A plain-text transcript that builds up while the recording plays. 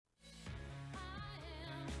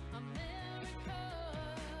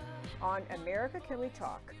On America Can We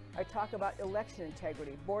Talk, I talk about election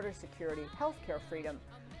integrity, border security, healthcare freedom,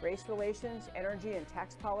 race relations, energy and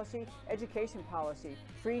tax policy, education policy,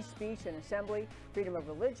 free speech and assembly, freedom of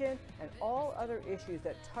religion, and all other issues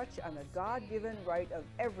that touch on the God-given right of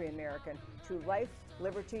every American to life,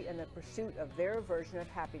 liberty, and the pursuit of their version of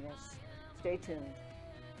happiness. Stay tuned.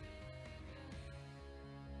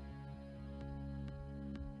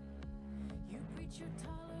 You preach your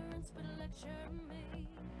tolerance, but lecture me.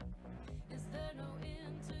 Is there no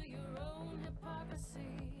end to your own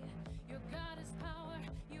hypocrisy? Your God is power,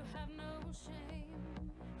 you have no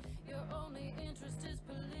shame. Your only interest is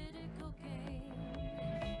political gain.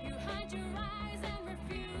 You hide your eyes and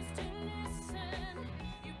refuse to listen.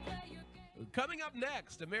 You play your game. Coming up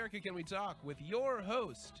next, America Can We Talk with your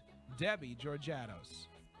host, Debbie Georgianos.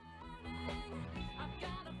 I've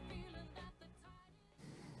got a feeling that the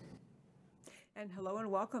time. And hello and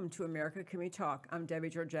welcome to America Can We Talk. I'm Debbie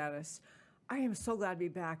Georgianos. I am so glad to be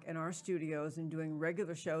back in our studios and doing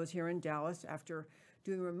regular shows here in Dallas after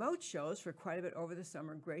doing remote shows for quite a bit over the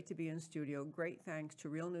summer. Great to be in studio. Great thanks to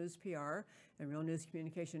Real News PR and Real News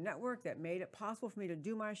Communication Network that made it possible for me to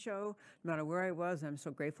do my show no matter where I was. I'm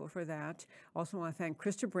so grateful for that. Also want to thank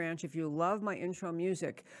Krista Branch. If you love my intro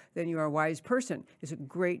music, then you are a wise person. It's a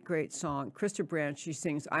great, great song. Krista Branch, she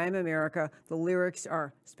sings I Am America. The lyrics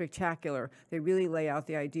are spectacular. They really lay out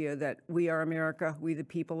the idea that we are America. We the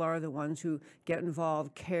people are the ones who get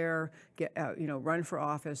involved, care, run for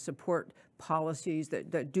office, support policies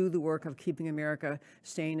that do the work of keeping America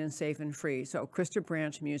sane and safe and free. So Krista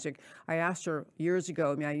Branch music. I asked her years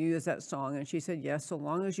ago, may I use that song? And she said, yes, so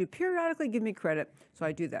long as you periodically give me credit. So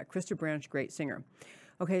I do that. Krista Branch, great singer.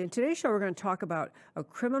 Okay, in today's show, we're going to talk about a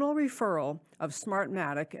criminal referral of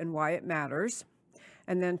Smartmatic and why it matters.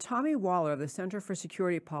 And then Tommy Waller of the Center for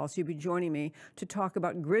Security Policy will be joining me to talk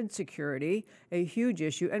about grid security, a huge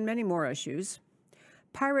issue, and many more issues.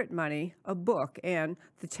 Pirate Money, a book, and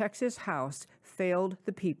The Texas House Failed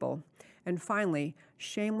the People. And finally,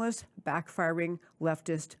 Shameless Backfiring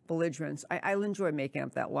Leftist Belligerents. I'll enjoy making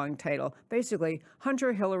up that long title. Basically,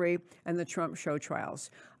 Hunter, Hillary, and the Trump show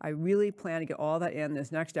trials. I really plan to get all that in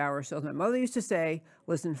this next hour. So as my mother used to say,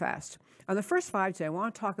 listen fast. On the first five today, I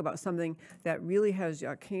want to talk about something that really has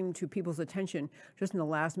came to people's attention just in the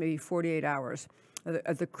last maybe 48 hours.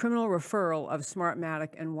 The criminal referral of Smartmatic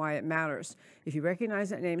and why it matters. If you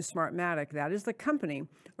recognize that name, Smartmatic, that is the company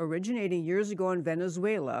originating years ago in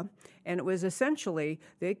Venezuela, and it was essentially,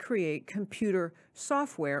 they create computer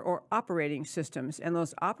software or operating systems, and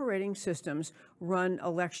those operating systems run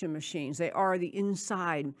election machines. They are the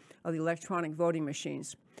inside of the electronic voting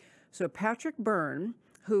machines. So Patrick Byrne,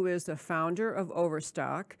 who is the founder of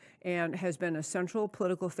Overstock and has been a central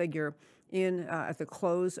political figure at the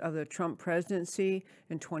close of the Trump presidency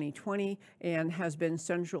in 2020 and has been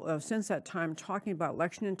central since that time talking about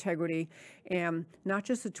election integrity and not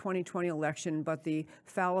just the 2020 election, but the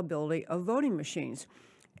fallibility of voting machines.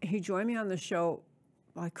 He joined me on the show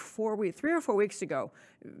like 3 or 4 weeks ago,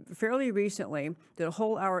 fairly recently, did a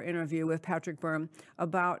whole hour interview with Patrick Byrne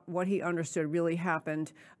about what he understood really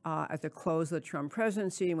happened at the close of the Trump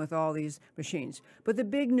presidency and with all these machines. But the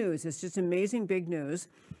big news, it's just amazing big news.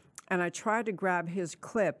 And I tried to grab his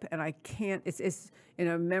clip, and I can't, it's in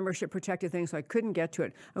a membership protected thing, so I couldn't get to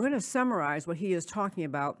it. I'm going to summarize what he is talking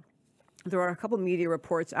about. There are a couple media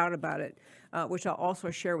reports out about it, which I'll also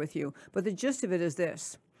share with you. But the gist of it is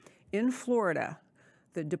this. In Florida,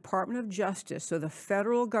 the Department of Justice, so the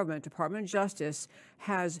federal government, Department of Justice,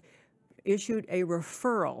 has issued a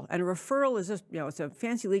referral. And a referral is just, it's a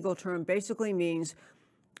fancy legal term, basically means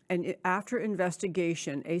and after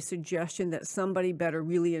investigation, a suggestion that somebody better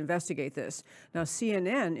really investigate this. Now,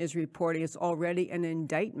 CNN is reporting it's already an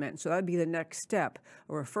indictment, so that'd be the next step.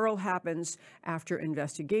 A referral happens after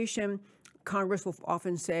investigation. Congress will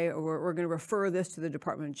often say, we're going to refer this to the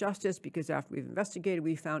Department of Justice because after we've investigated,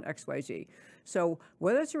 we found XYZ. So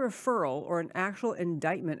whether it's a referral or an actual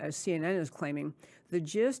indictment, as CNN is claiming, the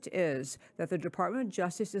gist is that the Department of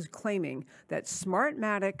Justice is claiming that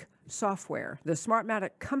Smartmatic software, the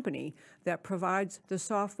Smartmatic company that provides the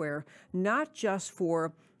software, not just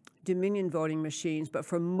for Dominion voting machines, but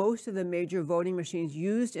for most of the major voting machines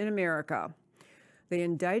used in America, they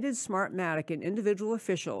indicted Smartmatic and individual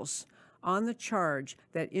officials on the charge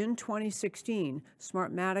that in 2016,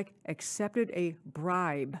 Smartmatic accepted a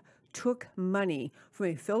bribe, took money from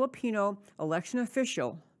a Filipino election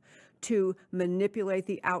official to manipulate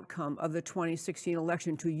the outcome of the 2016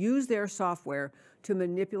 election, to use their software to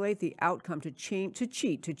manipulate the outcome, to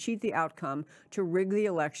cheat the outcome, to rig the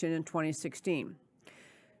election in 2016.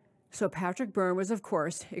 So Patrick Byrne was, of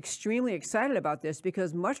course, extremely excited about this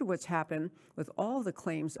because much of what's happened with all the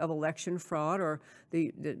claims of election fraud or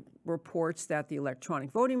the reports that the electronic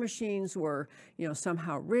voting machines were,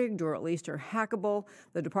 somehow rigged or at least are hackable,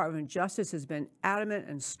 the Department of Justice has been adamant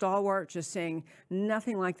and stalwart, just saying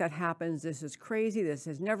nothing like that happens. This is crazy. This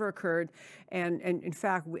has never occurred. And in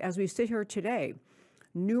fact, as we sit here today,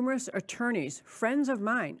 numerous attorneys, friends of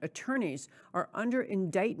mine, attorneys, are under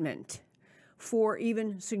indictment for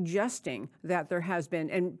even suggesting that there has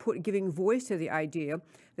been, and giving voice to the idea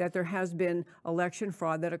that there has been election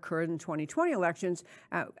fraud that occurred in 2020 elections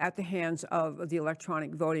at the hands of the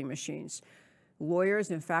electronic voting machines.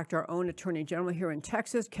 Lawyers, in fact, our own Attorney General here in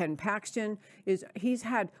Texas, Ken Paxton, he's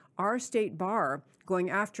had our state bar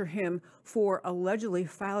going after him for allegedly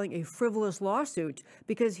filing a frivolous lawsuit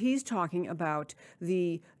because he's talking about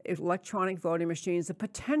the electronic voting machines, the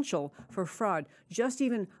potential for fraud. Just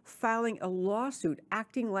even filing a lawsuit,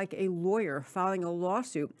 acting like a lawyer, filing a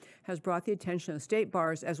lawsuit has brought the attention of state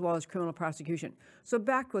bars as well as criminal prosecution. So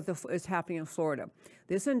back to what is happening in Florida.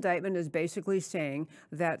 This indictment is basically saying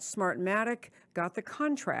that Smartmatic got the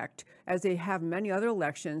contract, as they have many other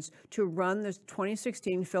elections, to run the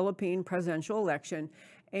 2016 Philippine presidential election,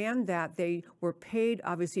 and that they were paid,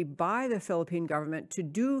 obviously, by the Philippine government to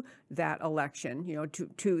do that election.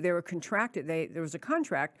 They were contracted. There was a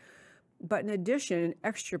contract, but in addition, an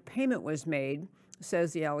extra payment was made,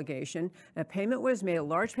 says the allegation. A payment was made, a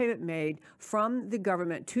large payment made from the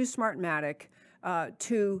government to Smartmatic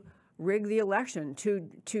to rig the election, to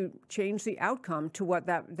change the outcome to what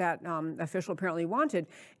that official apparently wanted,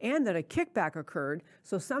 and that a kickback occurred.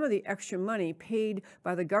 So some of the extra money paid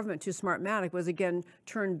by the government to Smartmatic was again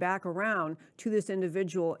turned back around to this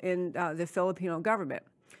individual in the Filipino government.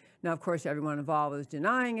 Now, of course, everyone involved was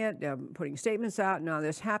denying it, putting statements out, none of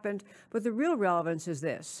this happened. But the real relevance is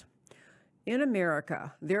this. In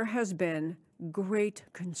America, there has been great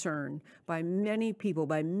concern by many people,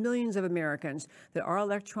 by millions of Americans, that our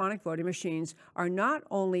electronic voting machines are not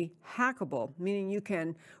only hackable, meaning you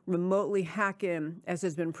can remotely hack in, as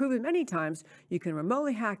has been proven many times, you can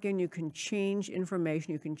remotely hack in, you can change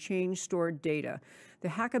information, you can change stored data. The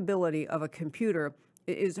hackability of a computer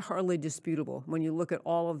is hardly disputable when you look at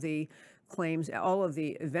all of the claims, all of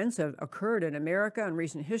the events that have occurred in America in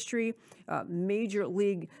recent history, major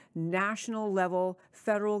league, national level,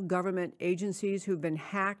 federal government agencies who've been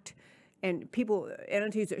hacked, and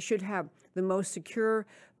entities that should have the most secure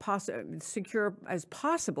as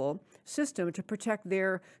possible system to protect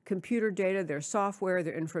their computer data, their software,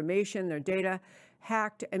 their information, their data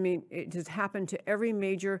hacked. I mean, it has happened to every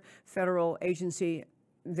major federal agency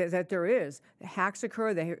that there is. Hacks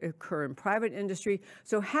occur, they occur in private industry.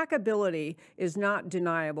 So hackability is not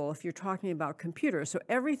deniable if you're talking about computers. So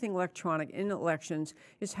everything electronic in elections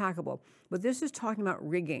is hackable. But this is talking about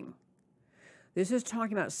rigging. This is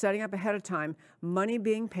talking about setting up ahead of time, money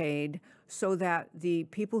being paid so that the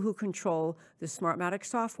people who control the Smartmatic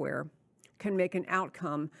software can make an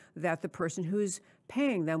outcome that the person who's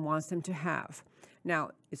paying them wants them to have.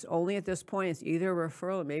 Now, it's only at this point, it's either a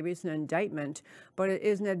referral or maybe it's an indictment, but it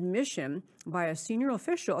is an admission by a senior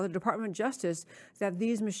official of the Department of Justice that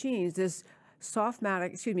these machines, this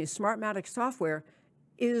Smartmatic software,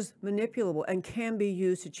 is manipulable and can be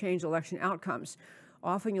used to change election outcomes.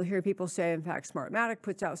 Often you'll hear people say, in fact, Smartmatic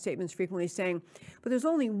puts out statements frequently saying, but there's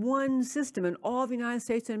only one system in all of the United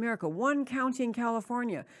States and America, one county in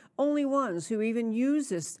California, only ones who even use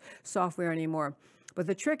this software anymore. But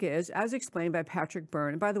the trick is, as explained by Patrick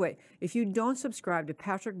Byrne, and by the way, if you don't subscribe to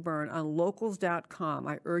Patrick Byrne on locals.com,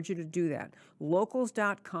 I urge you to do that.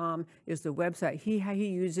 Locals.com is the website he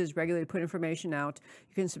uses regularly to put information out.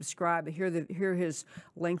 You can subscribe, hear his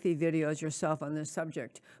lengthy videos yourself on this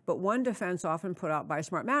subject. But one defense often put out by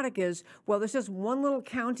Smartmatic is, well, there's just one little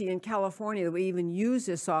county in California that we even use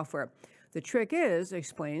this software. The trick is,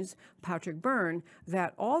 explains Patrick Byrne,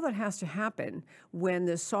 that all that has to happen when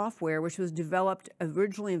this software, which was developed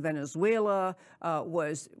originally in Venezuela,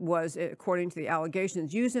 was according to the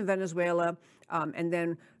allegations, used in Venezuela, and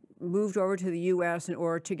then moved over to the U.S. in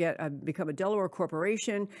order to become a Delaware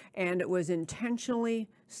corporation, and it was intentionally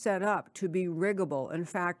set up to be riggable. In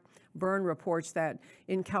fact, Byrne reports that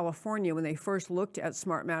in California, when they first looked at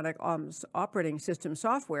Smartmatic operating system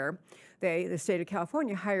software, the state of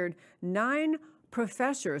California hired 9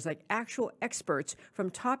 professors, like actual experts from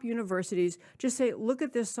top universities, to say, look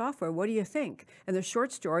at this software, what do you think? And the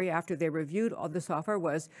short story after they reviewed all the software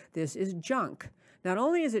was, this is junk. Not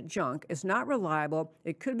only is it junk, it's not reliable,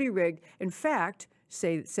 it could be rigged. In fact,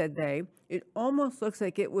 said they, it almost looks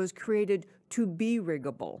like it was created to be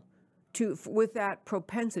riggable, with that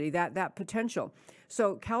propensity, that potential.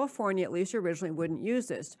 So California, at least originally, wouldn't use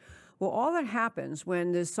this. Well, all that happens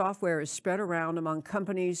when this software is spread around among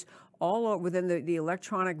companies all within the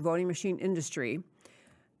electronic voting machine industry,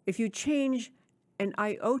 if you change an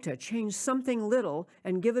iota, change something little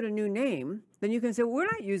and give it a new name, then you can say, well, we're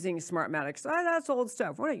not using Smartmatic. That's old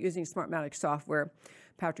stuff. We're not using Smartmatic software.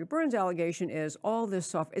 Patrick Byrne's allegation is all this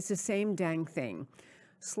software, it's the same dang thing.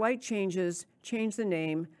 Slight changes, change the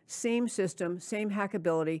name, same system, same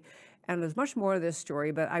hackability. And there's much more to this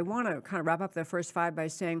story, but I want to kind of wrap up the first 5 by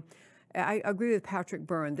saying, I agree with Patrick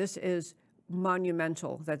Byrne. This is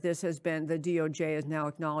monumental that this has been, the DOJ is now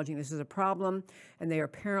acknowledging this is a problem, and they are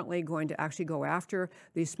apparently going to actually go after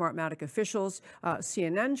these Smartmatic officials.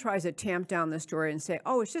 CNN tries to tamp down the story and say,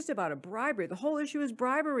 oh, it's just about a bribery. The whole issue is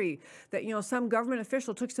bribery, that, some government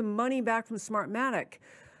official took some money back from Smartmatic.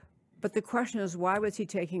 But the question is, why was he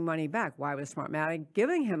taking money back? Why was Smartmatic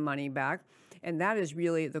giving him money back? And that is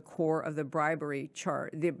really the core of the bribery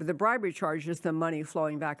charge. The bribery charge is the money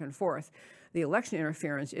flowing back and forth. The election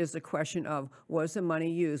interference is the question of, was the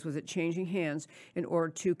money used? Was it changing hands in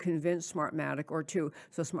order to convince Smartmatic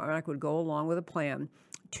so Smartmatic would go along with a plan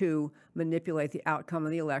to manipulate the outcome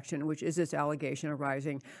of the election, which is this allegation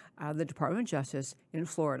arising out of the Department of Justice in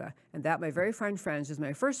Florida. And that, my very fine friends, is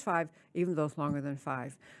my first 5, even though it's longer than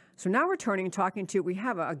 5. So now we're turning and talking to, we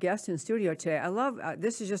have a guest in studio today. I love,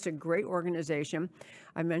 this is just a great organization.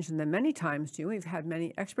 I mentioned them many times too. We've had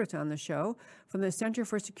many experts on the show from the Center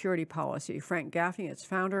for Security Policy. Frank Gaffney, its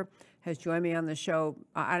founder, has joined me on the show,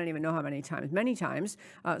 I don't even know how many times,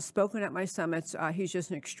 spoken at my summits. He's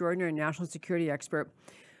just an extraordinary national security expert.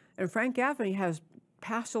 And Frank Gaffney has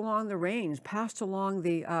passed along the reins, passed along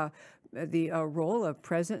the role of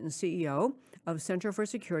president and CEO of Center for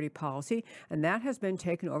Security Policy, and that has been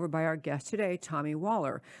taken over by our guest today, Tommy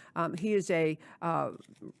Waller. He's retired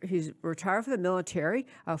from the military,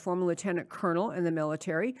 a former lieutenant colonel in the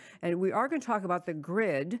military, and we are going to talk about the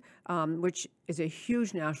grid, which is a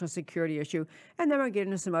huge national security issue, and then we'll get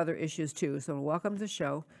into some other issues too. So welcome to the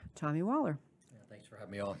show, Tommy Waller. Yeah, thanks for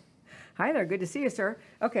having me on. Hi there, good to see you, sir.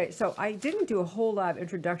 Okay, so I didn't do a whole lot of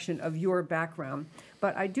introduction of your background,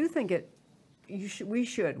 but I do think we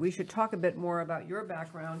should talk a bit more about your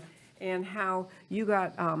background and how you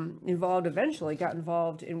got eventually got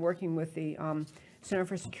involved in working with the Center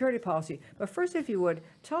for Security Policy. But first, if you would,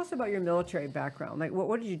 tell us about your military background. Like,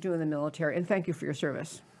 what did you do in the military? And thank you for your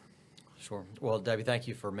service. Sure. Well, Debbie, thank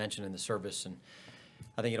you for mentioning the service. And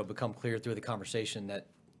I think it'll become clear through the conversation that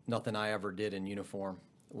nothing I ever did in uniform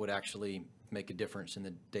would actually make a difference in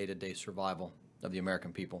the day-to-day survival of the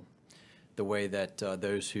American people, the way that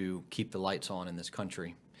those who keep the lights on in this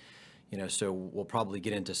country. So we'll probably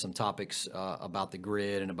get into some topics about the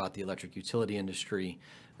grid and about the electric utility industry,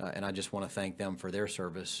 and I just want to thank them for their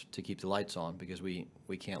service to keep the lights on, because we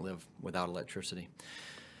can't live without electricity.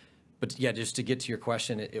 But yeah, just to get to your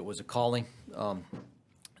question, it was a calling,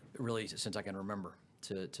 really, since I can remember,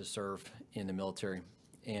 to serve in the military.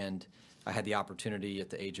 And I had the opportunity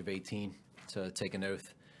at the age of 18 to take an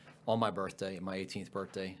oath on my birthday, my 18th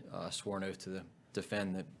birthday, swore an oath to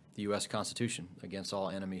defend the U.S. Constitution against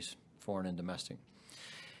all enemies, foreign and domestic.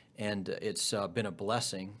 And it's been a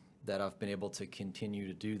blessing that I've been able to continue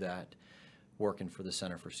to do that, working for the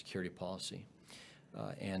Center for Security Policy.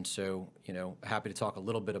 And so, happy to talk a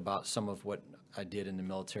little bit about some of what I did in the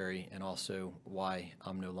military and also why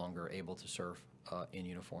I'm no longer able to serve in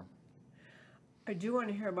uniform. I do want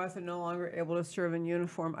to hear about the no longer able to serve in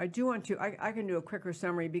uniform. I can do a quicker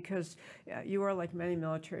summary, because you are, like many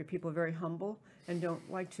military people, very humble and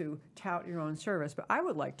don't like to tout your own service, but I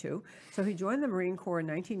would like to. So he joined the Marine Corps in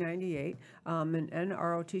 1998, an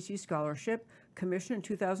NROTC scholarship, commissioned in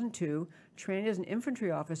 2002, trained as an infantry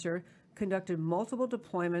officer, conducted multiple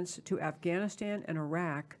deployments to Afghanistan and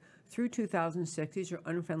Iraq through 2006. These are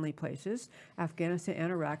unfriendly places, Afghanistan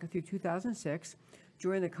and Iraq through 2006.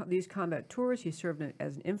 During these combat tours, he served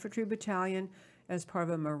as an infantry battalion, as part of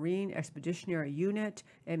a Marine Expeditionary Unit,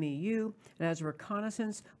 MEU, and as a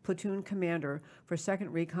reconnaissance platoon commander for 2nd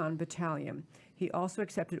Recon Battalion. He also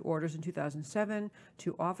accepted orders in 2007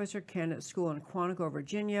 to Officer Candidate School in Quantico,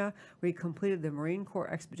 Virginia, where he completed the Marine Corps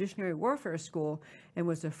Expeditionary Warfare School and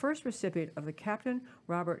was the first recipient of the Captain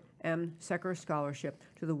Robert M. Secker Scholarship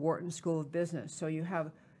to the Wharton School of Business. So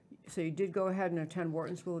you did go ahead and attend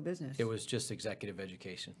Wharton School of Business. It was just executive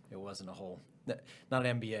education. It wasn't a whole, not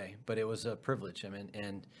an MBA, but it was a privilege. I mean,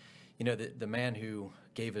 and the man who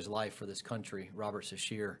gave his life for this country, Robert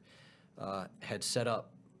Sashir, had set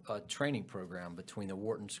up a training program between the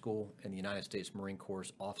Wharton School and the United States Marine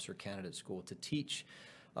Corps Officer Candidate School to teach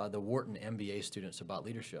the Wharton MBA students about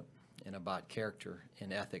leadership and about character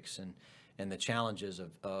and ethics and the challenges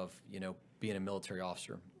of being a military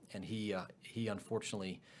officer. And he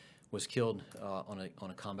unfortunately was killed on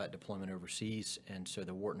a combat deployment overseas, and so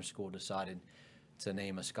the Wharton School decided to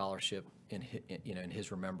name a scholarship in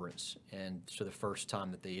his remembrance. And so the first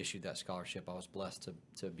time that they issued that scholarship, I was blessed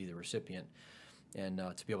to be the recipient and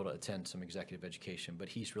to be able to attend some executive education. But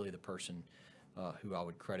he's really the person who I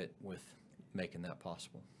would credit with making that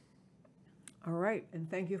possible. All right, and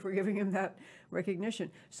thank you for giving him that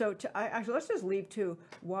recognition. So actually, let's just leap to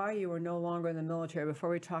why you are no longer in the military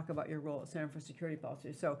before we talk about your role at Center for Security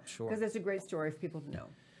Policy. So, Sure. Because it's a great story for people to know.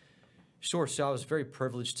 Sure. So I was very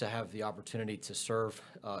privileged to have the opportunity to serve.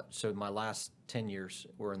 So my last 10 years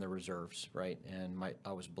were in the reserves, right? And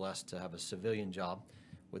I was blessed to have a civilian job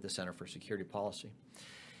with the Center for Security Policy.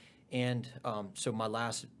 And so my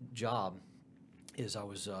last job is I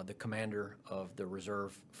was the commander of the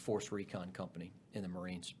Reserve Force Recon Company in the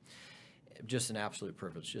Marines. Just an absolute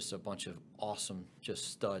privilege, just a bunch of awesome,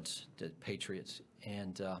 just studs, patriots.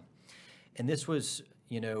 And this was,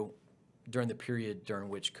 during the period during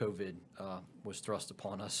which COVID was thrust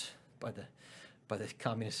upon us by the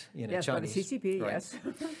communist, Yes, Chinese. by the CCP, right? yes.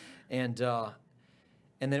 And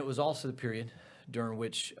then it was also the period during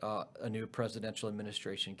which a new presidential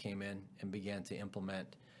administration came in and began to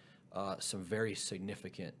implement some very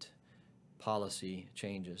significant policy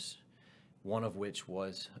changes, one of which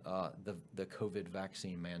was the COVID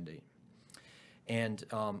vaccine mandate. And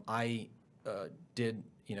I did,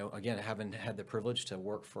 again, having had the privilege to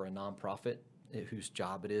work for a nonprofit whose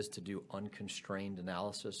job it is to do unconstrained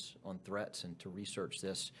analysis on threats and to research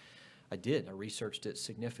this, I researched it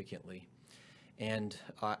significantly. And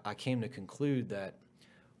I came to conclude that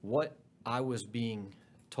what I was being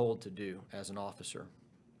told to do as an officer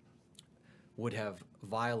would have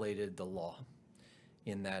violated the law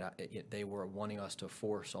in that they were wanting us to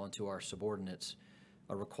force onto our subordinates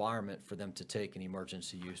a requirement for them to take an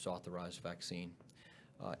emergency use authorized vaccine.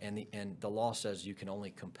 And the law says you can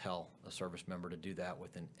only compel a service member to do that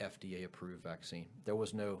with an FDA-approved vaccine. There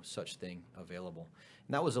was no such thing available.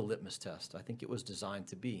 And that was a litmus test. I think it was designed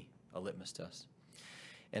to be a litmus test.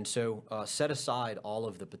 And so set aside all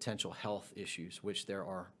of the potential health issues, which there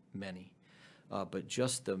are many, but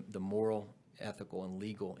just the moral, ethical, and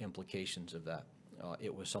legal implications of that.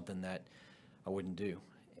 It was something that I wouldn't do.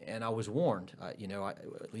 And I was warned,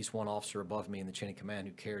 at least one officer above me in the chain of command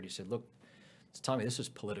who cared, he said, look, Tommy, this is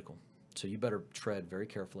political, so you better tread very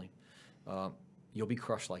carefully. You'll be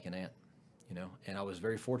crushed like an ant, And I was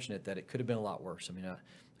very fortunate that it could have been a lot worse. I mean, I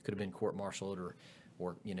could have been court-martialed or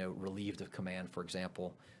relieved of command, for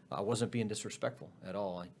example. I wasn't being disrespectful at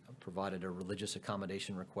all. I provided a religious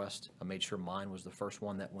accommodation request. I made sure mine was the first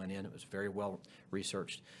one that went in. It was very well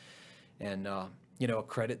researched. And, a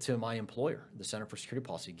credit to my employer, the Center for Security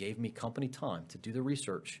Policy, gave me company time to do the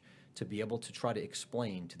research to be able to try to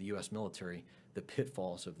explain to the U.S. military the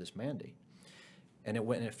pitfalls of this mandate. And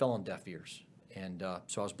it fell on deaf ears. And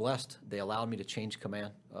so I was blessed. They allowed me to change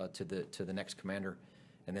command to the next commander.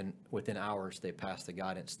 And then within hours, they passed the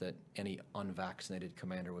guidance that any unvaccinated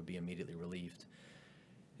commander would be immediately relieved.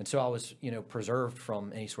 And so I was, preserved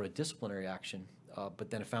from any sort of disciplinary action, but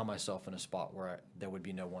then I found myself in a spot where there would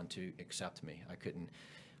be no one to accept me. I couldn't,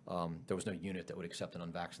 there was no unit that would accept an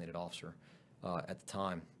unvaccinated officer at the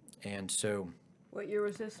time. And so... What year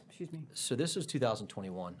was this? Excuse me. So this is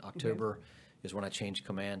 2021. October is when I changed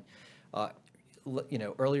command.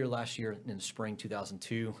 Earlier last year in spring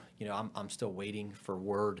 2002, I'm still waiting for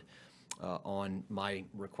word on my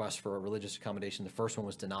request for a religious accommodation. The first one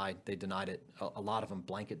was denied. They denied it. A lot of them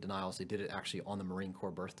blanket denials. They did it actually on the Marine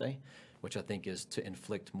Corps birthday, which I think is to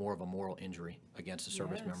inflict more of a moral injury against the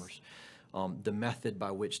service members. The method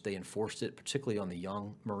by which they enforced it, particularly on the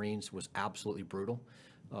young Marines, was absolutely brutal.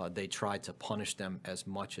 They tried to punish them as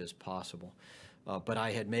much as possible. But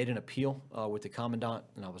I had made an appeal with the commandant,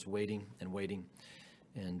 and I was waiting and waiting.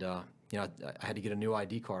 And, I had to get a new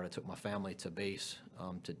ID card. I took my family to base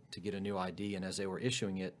to get a new ID. And as they were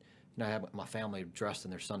issuing it, I had my family dressed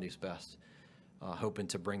in their Sunday's best, hoping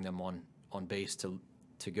to bring them on base to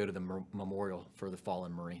go to the memorial for the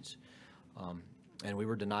fallen Marines. And we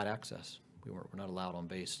were denied access. We were not allowed on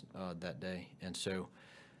base that day. And so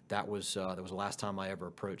that was the last time I ever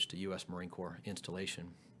approached a U.S. Marine Corps installation,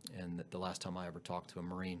 and the last time I ever talked to a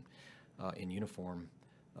Marine in uniform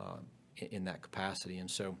in that capacity.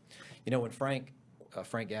 And so, when Frank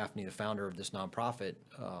Gaffney, the founder of this nonprofit,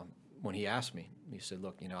 when he asked me, he said,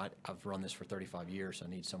 look, I've run this for 35 years. I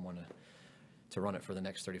need someone to run it for the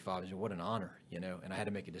next 35. I said, what an honor, and I had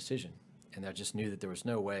to make a decision. And I just knew that there was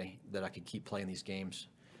no way that I could keep playing these games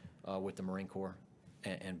with the Marine Corps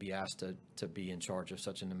and be asked to be in charge of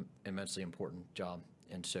such an immensely important job.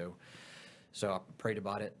 And so I prayed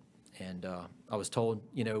about it, and I was told,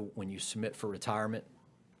 when you submit for retirement,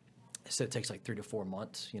 said it takes like 3 to 4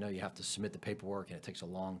 months. You know, you have to submit the paperwork, and it takes a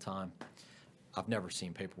long time. I've never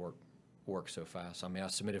seen paperwork work so fast. I mean, I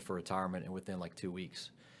submitted for retirement, and within like 2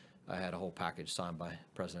 weeks, I had a whole package signed by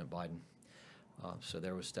President Biden. So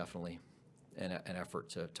there was definitely an effort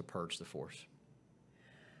to purge the force.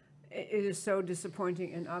 It is so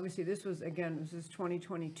disappointing, and obviously this was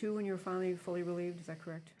 2022 when you were finally fully relieved. Is that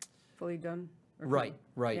correct? Fully done? Right.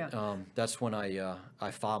 Yeah. That's when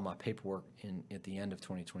I filed my paperwork at the end of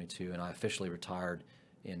 2022, and I officially retired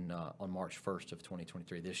on March 1st of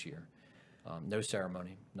 2023 this year. No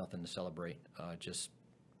ceremony, nothing to celebrate, just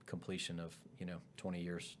completion of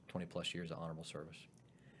 20 plus years of honorable service.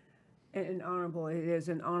 And honorable, it is,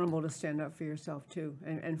 and honorable to stand up for yourself too,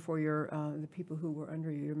 and for the people who were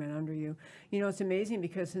under you, your men under you. You know, it's amazing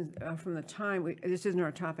because from the time, this isn't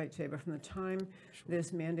our topic today, but from the time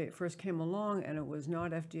this mandate first came along and it was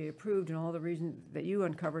not FDA approved and all the reasons that you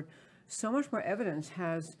uncovered, so much more evidence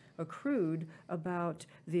has accrued about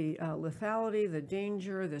the lethality, the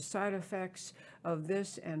danger, the side effects of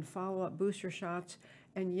this and follow-up booster shots,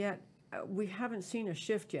 and yet we haven't seen a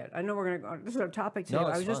shift yet. I know we're going to. This is our topic today. No,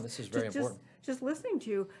 it's fun. This is very important. Just listening to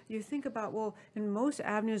you, you think about, well, in most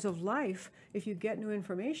avenues of life, if you get new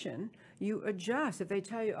information, you adjust. If they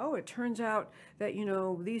tell you, oh, it turns out that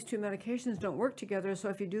these two medications don't work together, so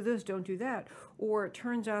if you do this, don't do that, or it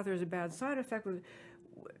turns out there's a bad side effect with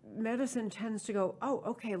medicine tends to go, oh,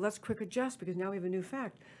 okay, let's quick adjust because now we have a new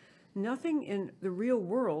fact. Nothing in the real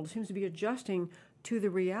world seems to be adjusting to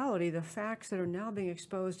the reality, the facts that are now being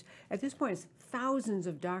exposed. At this point, it's thousands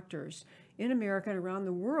of doctors in America and around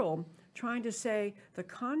the world trying to say the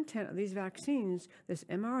content of these vaccines, this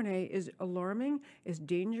mRNA, is alarming, is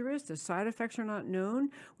dangerous, the side effects are not known,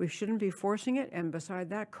 we shouldn't be forcing it, and beside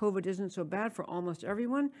that, COVID isn't so bad for almost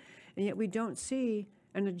everyone, and yet we don't see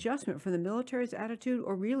an adjustment from the military's attitude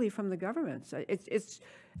or really from the government's. It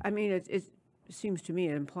seems to me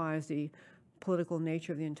it implies the political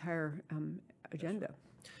nature of the entire agenda.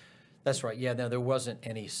 That's right. Yeah, no, there wasn't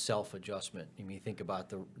any self-adjustment. I mean, you think about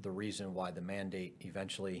the reason why the mandate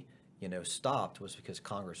eventually, stopped was because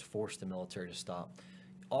Congress forced the military to stop.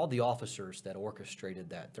 All the officers that orchestrated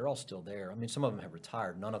that, they're all still there. I mean, some of them have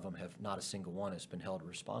retired. None of them have, not a single one has been held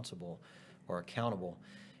responsible or accountable.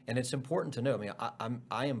 And it's important to know, I mean,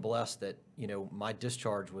 I am blessed that, my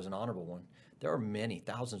discharge was an honorable one. There are many,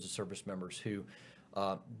 thousands of service members who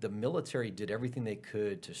the military did everything they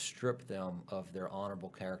could to strip them of their honorable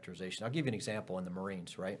characterization. I'll give you an example in the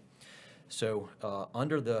Marines, right? So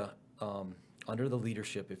under the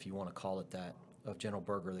leadership, if you want to call it that, of General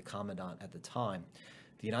Berger, the commandant at the time,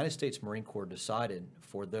 the United States Marine Corps decided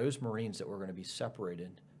for those Marines that were going to be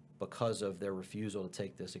separated because of their refusal to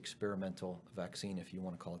take this experimental vaccine, if you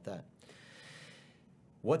want to call it that.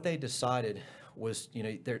 What they decided was,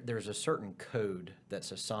 there's a certain code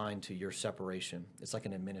that's assigned to your separation. It's like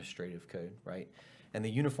an administrative code, right? And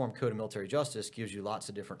the Uniform Code of Military Justice gives you lots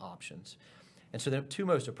of different options. And so the two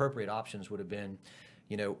most appropriate options would have been,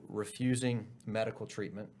 refusing medical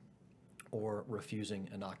treatment or refusing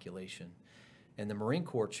inoculation. And the Marine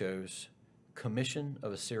Corps chose commission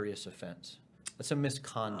of a serious offense. That's a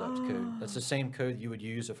misconduct code. That's the same code you would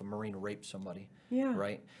use if a Marine raped somebody,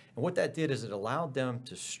 right? And what that did is it allowed them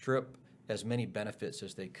to strip as many benefits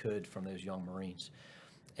as they could from those young Marines.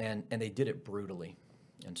 And they did it brutally.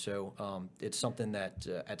 And so it's something that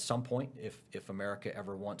at some point, if America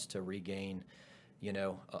ever wants to regain,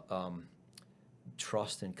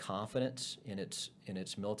 trust and confidence in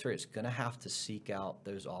its military, it's going to have to seek out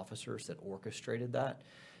those officers that orchestrated that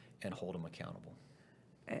and hold them accountable.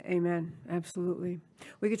 Amen. Absolutely.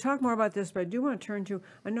 We could talk more about this, but I do want to turn to,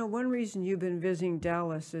 I know one reason you've been visiting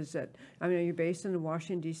Dallas is that, are you based in the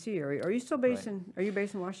Washington, D.C. area? Are you still based are you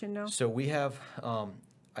based in Washington now? So we have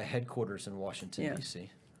a headquarters in Washington, D.C.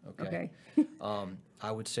 Okay.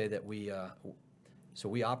 I would say that we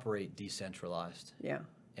operate decentralized. Yeah.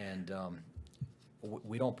 And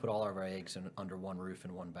we don't put all of our eggs under one roof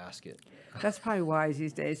in one basket. That's probably wise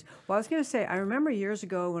these days. Well, I was going to say, I remember years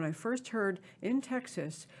ago when I first heard in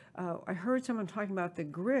Texas, I heard someone talking about the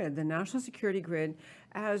grid, the national security grid,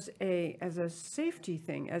 as a safety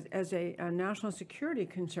thing, as a national security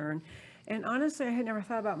concern. And honestly, I had never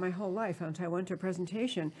thought about my whole life until I went to a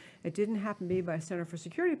presentation. It didn't happen to be by Center for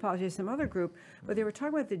Security Policy, some other group, but they were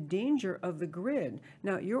talking about the danger of the grid.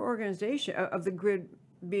 Now, your organization, of the grid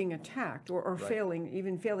being attacked or failing,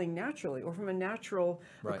 even failing naturally or from a natural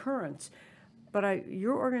occurrence. But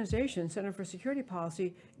your organization, Center for Security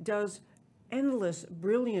Policy, does endless,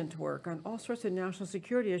 brilliant work on all sorts of national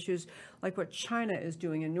security issues, like what China is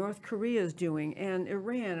doing and North Korea is doing and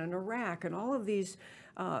Iran and Iraq and all of these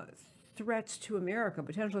threats to America,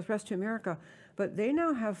 potential threats to America. But they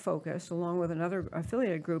now have focused, along with another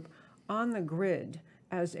affiliated group, on the grid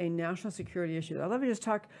as a national security issue. I'd love to just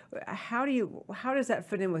talk, how does that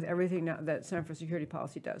fit in with everything now that Center for Security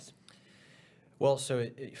Policy does? Well, so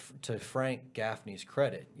to Frank Gaffney's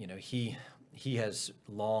credit, he has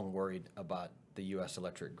long worried about the U.S.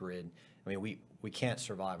 electric grid. I mean, we can't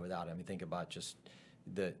survive without it. I mean, think about just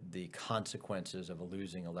the consequences of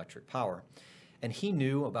losing electric power. And he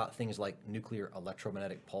knew about things like nuclear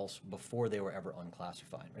electromagnetic pulse before they were ever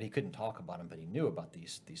unclassified. Right? He couldn't talk about them, but he knew about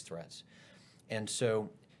these threats. And so,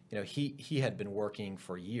 he had been working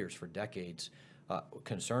for years, for decades,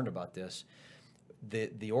 concerned about this.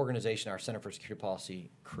 The organization, our Center for Security Policy,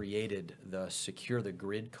 created the Secure the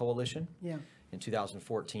Grid Coalition in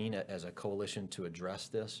 2014 as a coalition to address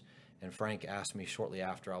this. And Frank asked me shortly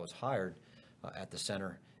after I was hired at the center.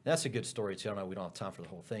 And that's a good story, too. I don't know, we don't have time for the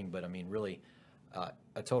whole thing, but I mean, really,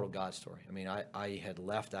 a total God story. I mean, I had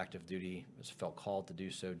left active duty, felt called to do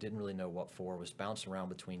so, didn't really know what for, was bouncing around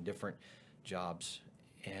between different jobs.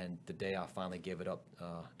 And the day I finally gave it up,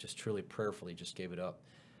 just truly prayerfully just gave it up,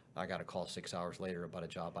 I got a call 6 hours later about a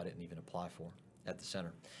job I didn't even apply for at the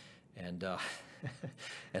center. And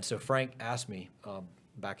and so Frank asked me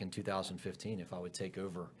back in 2015 if I would take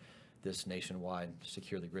over this nationwide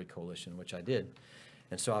Secure the Grid Coalition, which I did.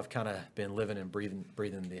 And so I've kind of been living and breathing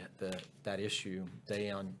that issue day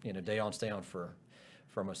on, day on for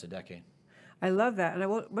almost a decade. I love that. And I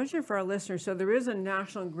will mention for our listeners, so there is a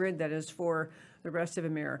national grid that is for the rest of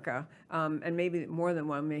America, and maybe more than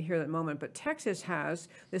one may hear that moment. But Texas has,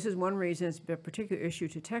 this is one reason it's a particular issue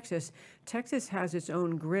to Texas. Texas has its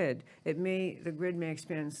own grid. The grid may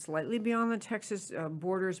expand slightly beyond the Texas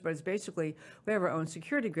borders, but it's basically, we have our own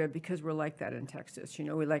security grid because we're like that in Texas.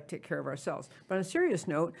 We like to take care of ourselves. But on a serious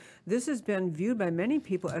note, this has been viewed by many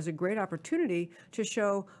people as a great opportunity to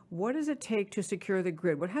show what does it take to secure the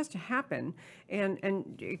grid? What has to happen? And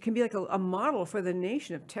it can be like a model for the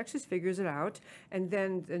nation if Texas figures it out, and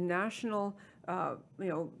then the national,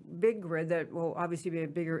 big grid that will obviously be a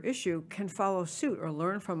bigger issue can follow suit or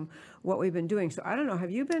learn from what we've been doing. So I don't know,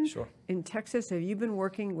 have you been in Texas? Have you been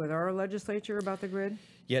working with our legislature about the grid?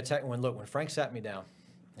 Yeah, when Frank sat me down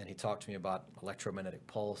and he talked to me about electromagnetic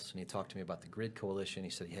pulse and he talked to me about the Grid Coalition, he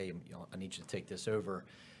said, hey, I need you to take this over.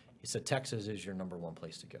 He said, Texas is your number one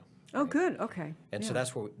place to go. Oh, good. Okay. And so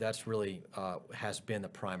that's really has been the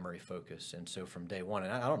primary focus. And so from day one,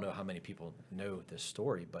 and I don't know how many people know this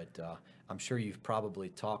story, but I'm sure you've probably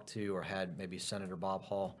talked to or had maybe Senator Bob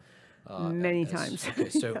Hall. Many times. Okay,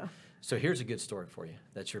 so so here's a good story for you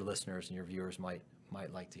that your listeners and your viewers might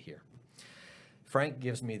like to hear. Frank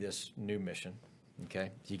gives me this new mission.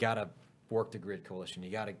 Okay, you got to work the Grid Coalition.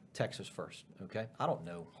 You got to Texas first. Okay, I don't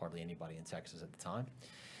know hardly anybody in Texas at the time.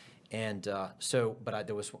 And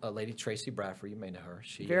there was a lady, Tracy Bradford, you may know her.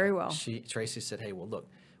 Very well. Tracy said, hey, well, look,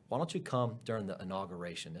 why don't you come during the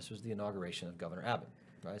inauguration? This was the inauguration of Governor Abbott,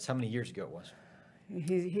 right? That's how many years ago it was.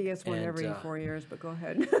 He gets one every 4 years, but go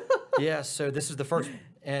ahead. Yeah, so this is the first one.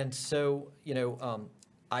 And so,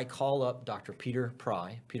 I call up Dr. Peter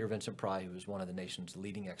Vincent Pry, who is one of the nation's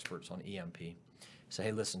leading experts on EMP. Say,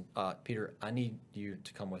 hey, listen, Peter, I need you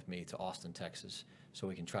to come with me to Austin, Texas, so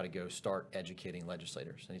we can try to go start educating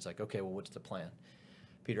legislators. And he's like, okay, well, what's the plan?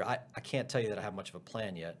 Peter, I can't tell you that I have much of a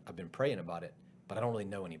plan yet. I've been praying about it, but I don't really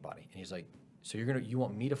know anybody. And he's like, so you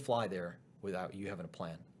want me to fly there without you having a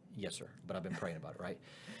plan? Yes, sir, but I've been praying about it, right?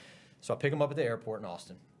 So I pick him up at the airport in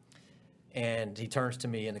Austin, and he turns to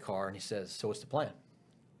me in the car and he says, so what's the plan?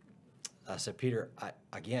 I said, Peter, I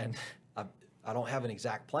don't have an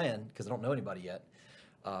exact plan because I don't know anybody yet,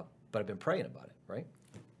 but I've been praying about it, right?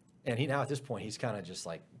 And he now at this point, he's kind of just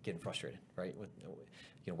like getting frustrated, right?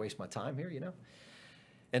 Waste my time here,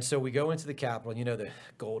 And so we go into the Capitol, and the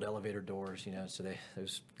gold elevator doors, so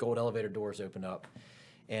those gold elevator doors open up,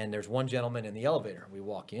 and there's one gentleman in the elevator. We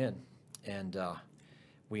walk in, and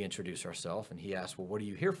we introduce ourselves, and he asks, well, what are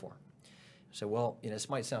you here for? So, well, this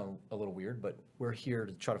might sound a little weird, but we're here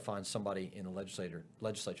to try to find somebody in the legislature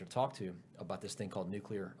to talk to about this thing called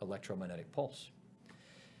nuclear electromagnetic pulse.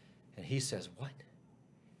 And he says, what?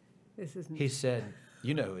 He said,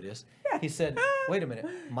 you know who it is. He said, wait a minute,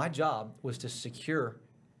 my job was to secure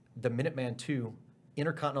the Minuteman II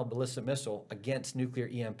intercontinental ballistic missile against nuclear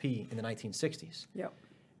EMP in the 1960s. Yep.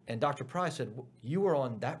 And Dr. Pry said, you were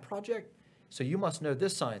on that project? So you must know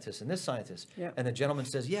this scientist and this scientist. Yep. And the gentleman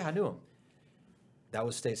says, yeah, I knew him. That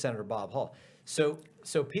was State Senator Bob Hall. So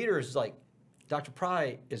Peter is like, Dr.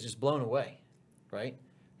 Pry is just blown away, right?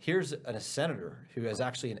 Here's a senator who is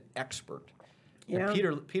actually an expert. Yeah.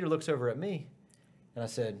 And Peter looks over at me, and I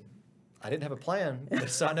said, I didn't have a plan,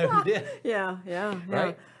 so I know who did. Yeah.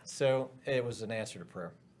 Right? So it was an answer to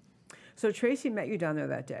prayer. So Tracy met you down there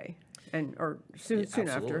that day, or soon after,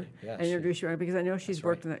 absolutely. Yeah, and introduced you, because I know she's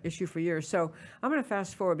worked on that issue for years. So I'm going to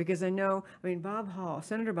fast forward, because I know,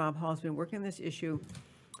 Senator Bob Hall has been working on this issue,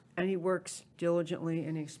 and he works diligently,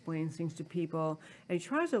 and he explains things to people, and he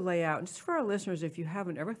tries to lay out, and just for our listeners, if you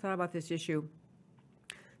haven't ever thought about this issue,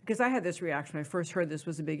 because I had this reaction when I first heard this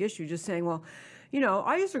was a big issue, just saying, well,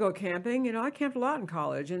 I used to go camping. I camped a lot in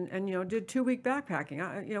college, and did 2-week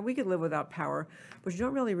backpacking. We could live without power, but you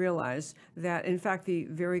don't really realize that, in fact, the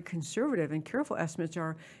very conservative and careful estimates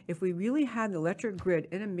are, if we really had the electric grid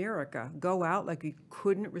in America go out like we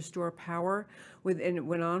couldn't restore power, and it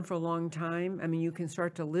went on for a long time, you can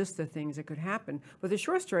start to list the things that could happen. But the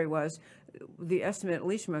short story was, the estimate, at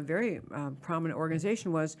least from a very prominent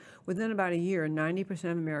organization, was within about a year,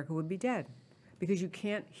 90% of America would be dead. Because you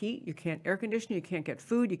can't heat, you can't air condition, you can't get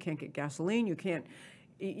food, you can't get gasoline, you can't,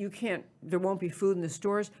 there won't be food in the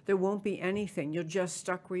stores, there won't be anything. You're just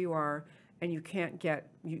stuck where you are, and you can't get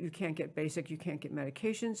basic, you can't get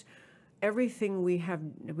medications. Everything we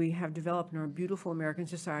have developed in our beautiful American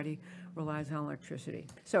society relies on electricity.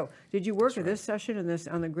 So, did you work at this session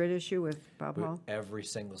on the grid issue with Bob Hall? Every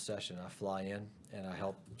single session, I fly in and I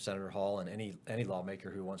help Senator Hall and any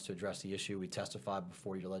lawmaker who wants to address the issue. We testify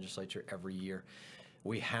before your legislature every year.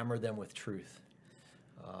 We hammer them with truth.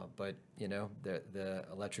 But the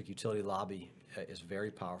electric utility lobby is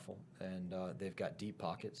very powerful, and they've got deep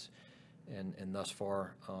pockets. And thus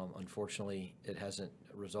far, unfortunately, it hasn't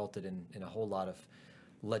resulted in a whole lot of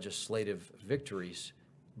legislative victories.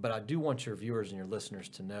 But I do want your viewers and your listeners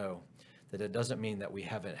to know that it doesn't mean that we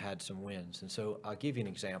haven't had some wins. And so I'll give you an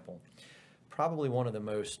example. Probably one of the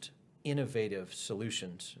most innovative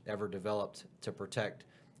solutions ever developed to protect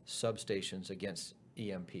substations against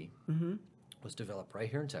EMP was developed right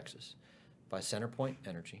here in Texas by CenterPoint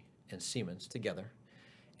Energy and Siemens together.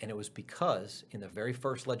 And it was because in the very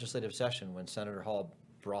first legislative session when Senator Hall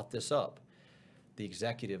brought this up, the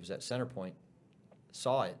executives at CenterPoint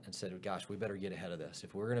saw it and said, gosh, we better get ahead of this.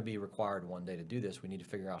 If we're going to be required one day to do this, we need to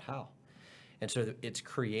figure out how. And so it's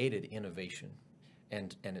created innovation,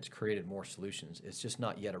 and it's created more solutions. It's just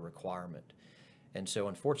not yet a requirement. And so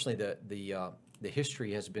unfortunately, the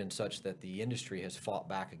history has been such that the industry has fought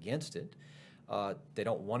back against it. They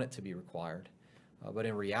don't want it to be required. But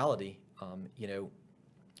in reality,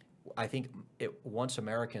 I think once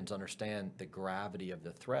Americans understand the gravity of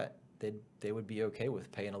the threat, they would be okay with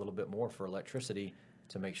paying a little bit more for electricity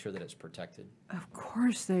to make sure that it's protected. Of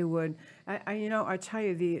course they would. I tell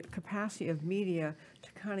you, the capacity of media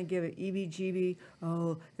to kind of give it EBGB.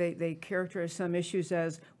 They characterize some issues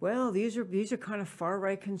as, well, these are kind of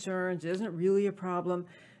far-right concerns. It isn't really a problem.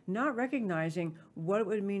 Not recognizing what it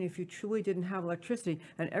would mean if you truly didn't have electricity.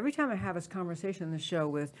 And every time I have this conversation on the show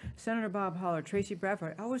with Senator Bob Hall or Tracy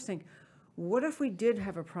Bradford, I always think, what if we did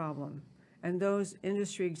have a problem? And those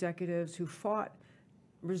industry executives who fought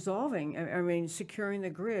resolving, securing the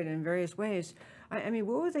grid in various ways,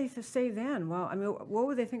 what would they say then? Well, what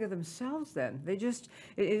would they think of themselves then? It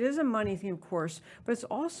is a money thing, of course, but it's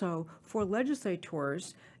also, for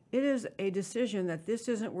legislators, it is a decision that this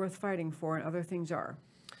isn't worth fighting for and other things are.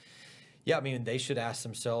 Yeah, they should ask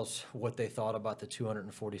themselves what they thought about the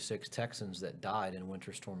 246 Texans that died in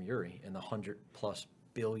Winter Storm Uri and the $100+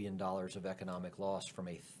 billion of economic loss from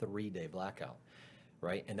a 3-day blackout,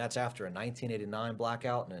 right? And that's after a 1989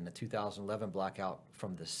 blackout and a 2011 blackout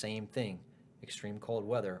from the same thing, extreme cold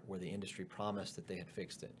weather, where the industry promised that they had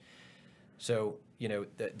fixed it. So,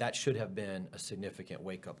 that should have been a significant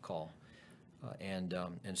wake-up call. And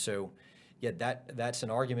so, yeah, that's an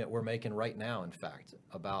argument we're making right now, in fact,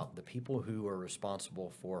 about the people who are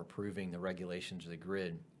responsible for approving the regulations of the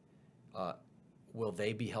grid. Will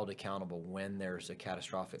they be held accountable when there's a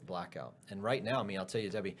catastrophic blackout? And right now, I'll tell you,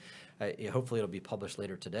 Debbie, hopefully it'll be published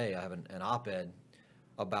later today. I have an op-ed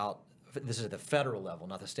about, this is at the federal level,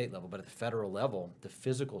 not the state level, but at the federal level, the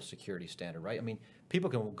physical security standard, right? People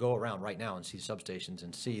can go around right now and see substations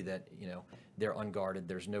and see that, they're unguarded.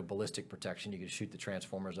 There's no ballistic protection. You can shoot the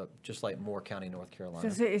transformers up, just like Moore County, North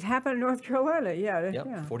Carolina. So it happened in North Carolina, yeah. Yep,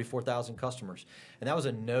 yeah. 44,000 customers. And that was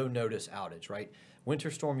a no-notice outage, right?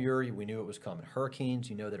 Winter Storm Uri, we knew it was coming. Hurricanes,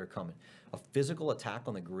 that are coming. A physical attack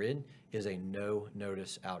on the grid is a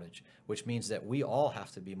no-notice outage, which means that we all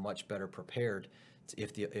have to be much better prepared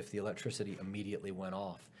if the electricity immediately went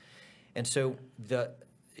off. And so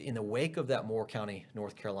in the wake of that Moore County,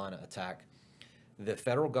 North Carolina attack, the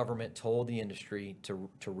federal government told the industry to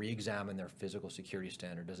re-examine their physical security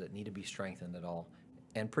standard. Does it need to be strengthened at all?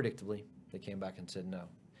 And predictably, they came back and said no,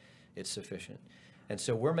 it's sufficient. And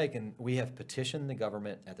so we have petitioned the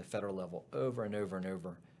government at the federal level over and over and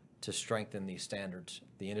over to strengthen these standards.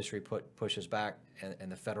 The industry pushes back, and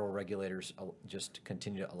the federal regulators just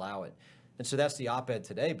continue to allow it. And so that's the op-ed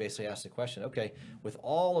today basically asks the question, okay, with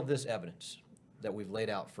all of this evidence that we've laid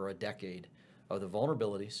out for a decade of the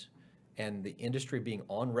vulnerabilities and the industry being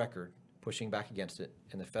on record pushing back against it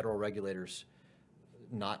and the federal regulators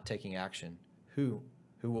not taking action, who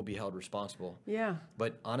will be held responsible? Yeah.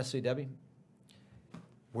 But honestly, Debbie,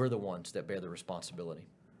 we're the ones that bear the responsibility.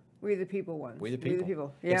 We the people ones. We the people. We the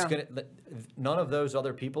people. Yeah. None of those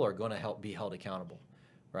other people are going to be held accountable,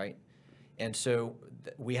 right? And so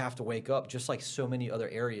we have to wake up, just like so many other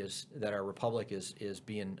areas that our republic is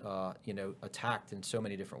being attacked in so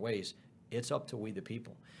many different ways. It's up to we the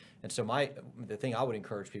people. And so the thing I would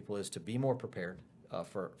encourage people is to be more prepared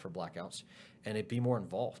for blackouts and to be more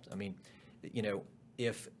involved. I mean,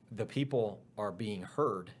 if the people are being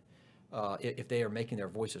heard, if they are making their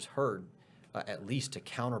voices heard, at least to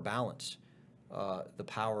counterbalance the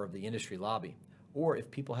power of the industry lobby, or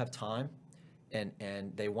if people have time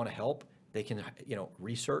and they want to help, they can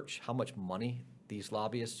research how much money these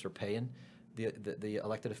lobbyists are paying the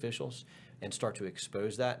elected officials and start to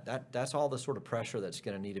expose that. That's all the sort of pressure that's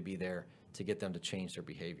going to need to be there to get them to change their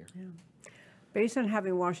behavior. Yeah. Based on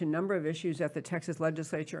having watched a number of issues at the Texas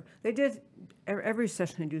legislature, they did, every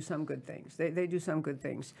session they do some good things. They do some good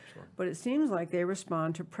things. Sure. But it seems like they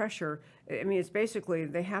respond to pressure. I mean, it's basically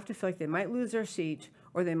they have to feel like they might lose their seat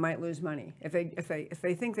or they might lose money. If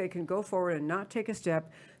they think they can go forward and not take a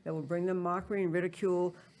step that will bring them mockery and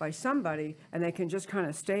ridicule by somebody, and they can just kind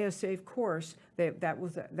of stay a safe course,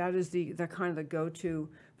 that is the kind of the go-to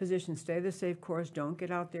position. Stay the safe course. Don't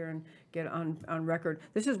get out there and get on record.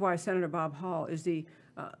 This is why Senator Bob Hall is the,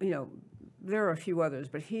 there are a few others,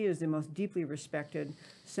 but he is the most deeply respected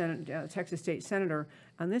Texas state senator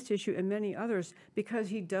on this issue and many others, because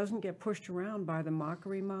he doesn't get pushed around by the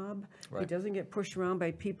mockery mob. Right. He doesn't get pushed around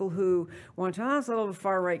by people who want to, it's a little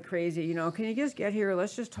far right crazy, can you just get here?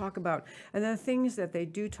 Let's just talk about, and the things that they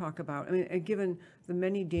do talk about. I mean, given the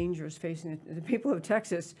many dangers facing the people of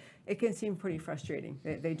Texas, it can seem pretty frustrating.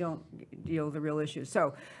 They don't deal with the real issues.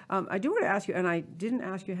 So I do want to ask you, and I didn't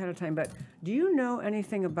ask you ahead of time, but do you know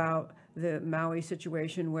anything about the Maui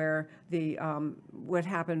situation where what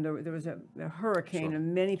happened, there was a hurricane, Sure.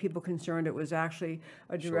 and many people concerned it was actually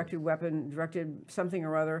a directed weapon, directed something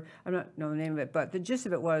or other. I don't know the name of it, but the gist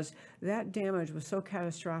of it was that damage was so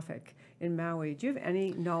catastrophic in Maui. Do you have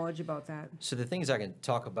any knowledge about that? So the things I can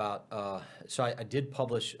talk about, I did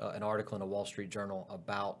publish an article in a Wall Street Journal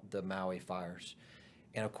about the Maui fires.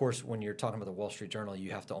 And of course, when you're talking about the Wall Street Journal,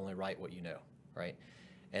 you have to only write what you know, right?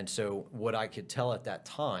 And so what I could tell at that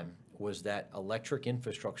time was that electric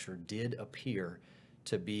infrastructure did appear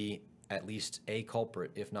to be at least a culprit,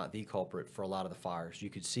 if not the culprit, for a lot of the fires. You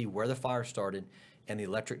could see where the fire started and the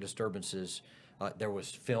electric disturbances. There was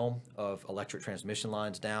film of electric transmission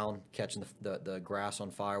lines down, catching the grass on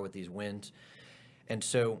fire with these winds. And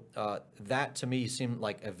so that to me seemed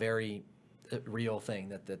like a very real thing,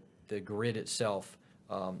 that the grid itself,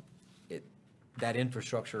 that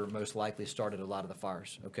infrastructure most likely started a lot of the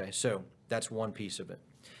fires. Okay, so that's one piece of it.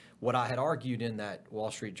 What I had argued in that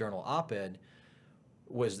Wall Street Journal op-ed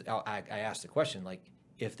was, I asked the question, like,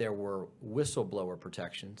 if there were whistleblower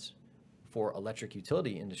protections for electric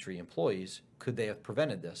utility industry employees, could they have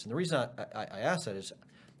prevented this? And the reason I asked that is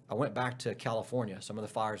I went back to California, some of the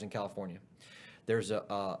fires in California. There's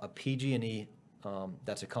a PG&E,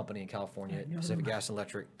 that's a company in California, Pacific Gas and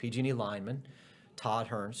Electric, PG&E lineman, Todd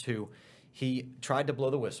Hearns, who he tried to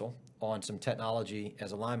blow the whistle on some technology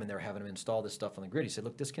as a lineman. They were having him install this stuff on the grid. He said,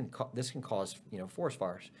 look, this can cause forest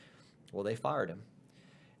fires. Well, they fired him.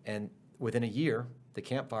 And within a year, the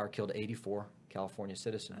Camp Fire killed 84 California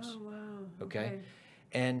citizens. Oh, wow. Okay.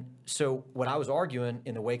 And so what I was arguing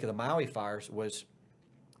in the wake of the Maui fires was,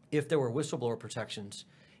 if there were whistleblower protections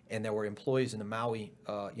and there were employees in the Maui,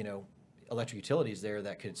 electric utilities there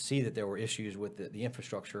that could see that there were issues with the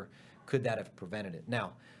infrastructure, could that have prevented it?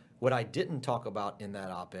 Now, what I didn't talk about in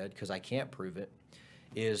that op-ed, because I can't prove it,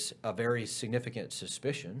 is a very significant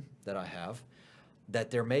suspicion that I have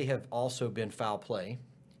that there may have also been foul play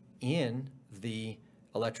in the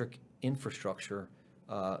electric infrastructure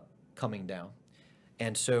coming down.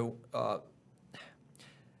 And so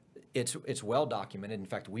it's well documented. In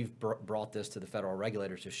fact, we've brought this to the federal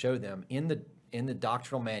regulators to show them in the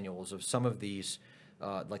doctrinal manuals of some of these,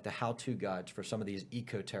 like the how-to guides for some of these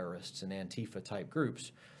eco-terrorists and Antifa-type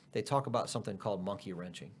groups. They talk about something called monkey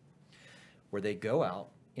wrenching, where they go out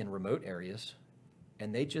in remote areas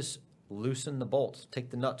and they just loosen the bolts, take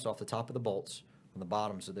the nuts off the top of the bolts on the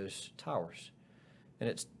bottoms of those towers. And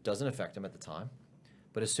it doesn't affect them at the time.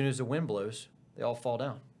 but as soon as the wind blows, they all fall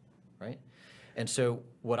down, right? And so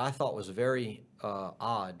what I thought was very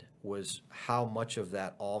odd was how much of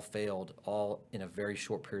that all failed all in a very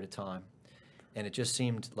short period of time. And it just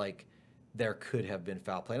seemed like there could have been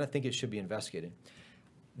foul play, and I think it should be investigated.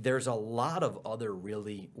 There's a lot of other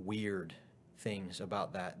really weird things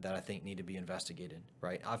about that I think need to be investigated,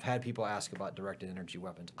 right? I've had people ask about directed energy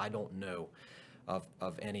weapons. I don't know of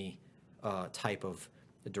any type of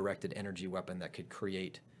directed energy weapon that could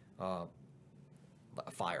create a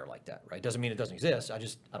fire like that, right? Doesn't mean it doesn't exist. I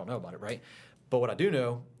don't know about it, right? But what I do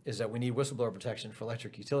know is that we need whistleblower protection for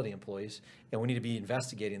electric utility employees, and we need to be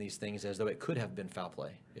investigating these things as though it could have been foul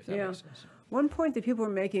play, if that makes sense. One point that people are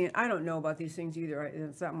making, and I don't know about these things either.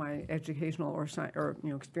 It's not my educational or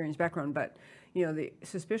experience background, but the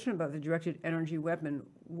suspicion about the directed energy weapon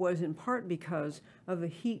was in part because of the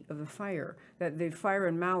heat of the fire. That the fire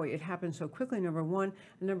in Maui, it happened so quickly. Number one,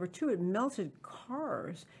 and number two, it melted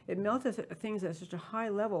cars. It melted things at such a high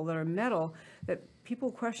level that are metal that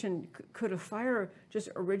people question: could a fire just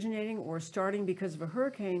originating or starting because of a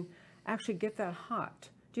hurricane actually get that hot?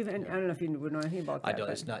 Do you have any, I don't know if you would know anything about that. I don't.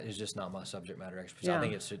 It's just not my subject matter expertise. Yeah. I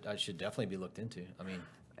think it should definitely be looked into. I mean,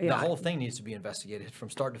 Yeah. the whole thing needs to be investigated from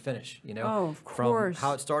start to finish. Oh, of course. From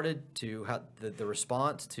how it started to how the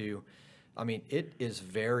response to. I mean, it is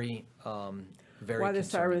very very. Why the concerning.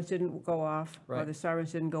 sirens didn't go off? Why Right. the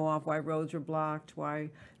sirens didn't go off? Why roads were blocked?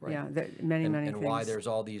 Why? Right. Yeah, many and things. why there's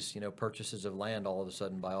all these purchases of land all of a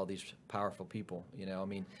sudden by all these powerful people. I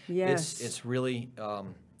mean, Yes. it's really.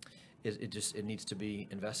 It needs to be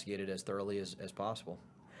investigated as thoroughly as possible.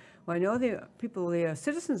 Well, I know the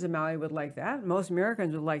citizens of Maui would like that. Most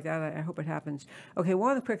Americans would like that. I hope it happens. Okay, one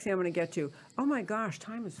of the quick thing I'm going to get to. Oh my gosh,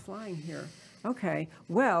 time is flying here. Okay,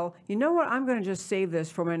 well, you know what? I'm going to just save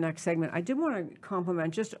this for my next segment. I did want to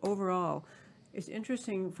compliment just overall. It's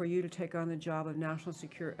interesting for you to take on the job of national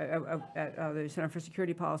security at the Center for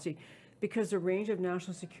Security Policy, because the range of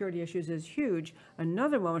national security issues is huge.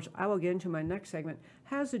 Another one, which I will get into in my next segment,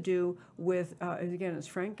 has to do with, again, it's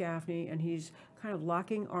Frank Gaffney, and he's kind of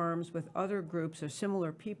locking arms with other groups of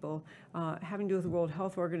similar people, having to do with the World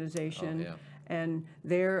Health Organization. Oh, yeah. And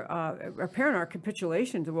their apparent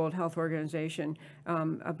capitulation to the World Health Organization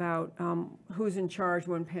about who's in charge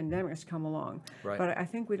when pandemics come along. Right. But I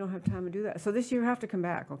think we don't have time to do that. So this year you have to come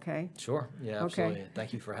back, okay? Sure. Yeah, Okay. absolutely.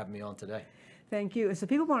 Thank you for having me on today. Thank you. So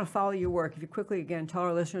people want to follow your work. If you quickly, again, tell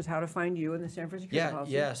our listeners how to find you in the Center for Security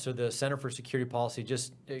Policy. Yeah. So the Center for Security Policy,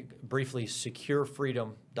 just briefly,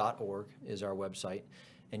 securefreedom.org is our website,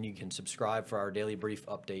 and you can subscribe for our daily brief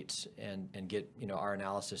updates and get our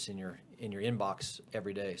analysis in your inbox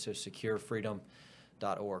every day. So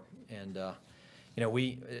securefreedom.org, and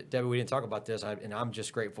Debbie, we didn't talk about this, and I'm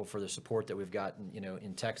just grateful for the support that we've got,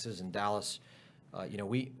 in Texas and Dallas.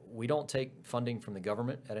 We don't take funding from the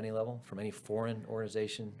government at any level, from any foreign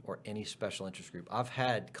organization or any special interest group. I've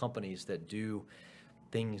had companies that do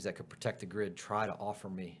things that could protect the grid try to offer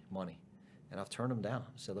me money, and I've turned them down.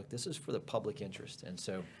 So look, this is for the public interest, and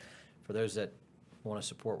so for those that want to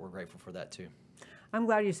support, we're grateful for that too. I'm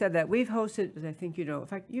glad you said that. We've hosted, as I think you know, in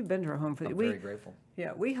fact, you've been to our home for I'm very grateful.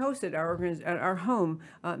 Yeah, we hosted at our home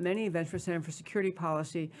many events for Center for Security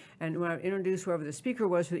Policy, and when I introduced whoever the speaker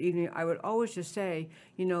was for the evening, I would always just say,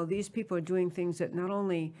 these people are doing things that not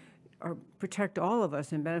only protect all of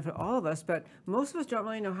us and benefit all of us, but most of us don't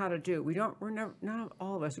really know how to do. Not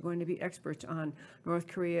all of us are going to be experts on North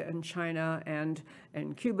Korea and China and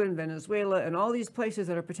Cuba and Venezuela and all these places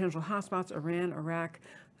that are potential hotspots, Iran, Iraq.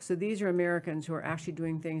 So these are Americans who are actually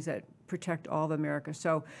doing things that protect all of America.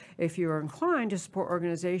 So if you're inclined to support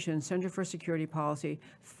organizations, Center for Security Policy,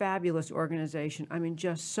 fabulous organization. I mean,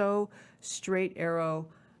 just so straight arrow,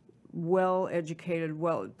 well-educated,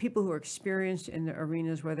 people who are experienced in the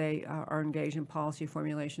arenas where they are engaged in policy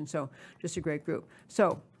formulation. So just a great group.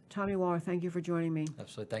 So Tommy Waller, thank you for joining me.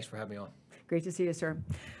 Absolutely. Thanks for having me on. Great to see you, sir.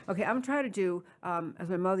 Okay, I'm going to try to do, as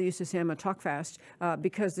my mother used to say, I'm going to talk fast,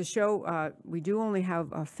 because the show, we do only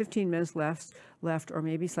have 15 minutes left, or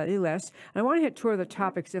maybe slightly less. And I want to hit two of the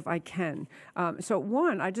topics if I can. So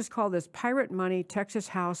one, I just call this Pirate Money, Texas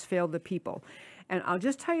House Failed the People. And I'll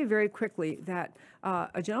just tell you very quickly that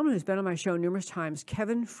a gentleman who's been on my show numerous times,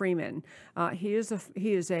 Kevin Freeman, he is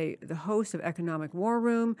the host of Economic War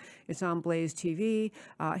Room. It's on Blaze TV.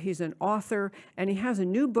 He's an author, and he has a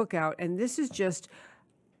new book out. And this is just,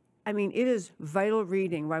 I mean, it is vital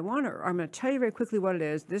reading. I'm going to tell you very quickly what it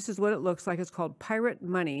is. This is what it looks like. It's called Pirate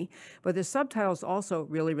Money, but the subtitle is also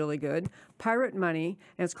really, really good. Pirate Money,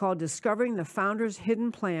 and it's called Discovering the Founder's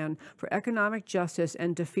Hidden Plan for Economic Justice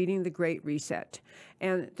and Defeating the Great Reset.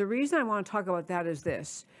 And the reason I want to talk about that is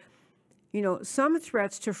this. some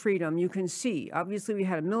threats to freedom you can see. Obviously, we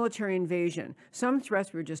had a military invasion. Some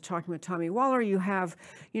threats, we were just talking with Tommy Waller, you have,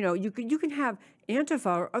 you can have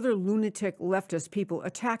Antifa or other lunatic leftist people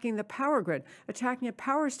attacking the power grid, attacking a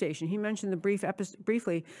power station. He mentioned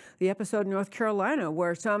briefly the episode in North Carolina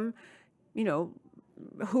where some,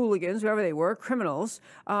 hooligans, whoever they were, criminals,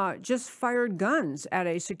 just fired guns at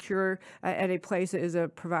a place that is a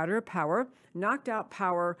provider of power, knocked out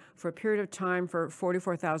power for a period of time for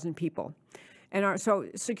 44,000 people. And so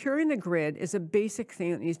securing the grid is a basic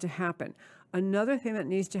thing that needs to happen. Another thing that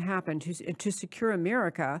needs to happen to secure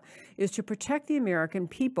America is to protect the American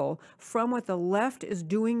people from what the left is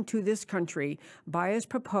doing to this country by its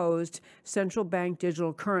proposed central bank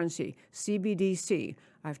digital currency, CBDC.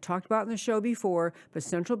 I've talked about it in the show before, but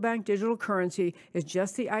central bank digital currency is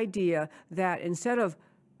just the idea that instead of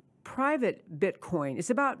private Bitcoin,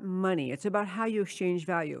 it's about money. It's about how you exchange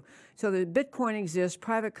value. So the Bitcoin exists.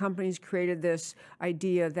 Private companies created this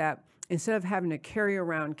idea that instead of having to carry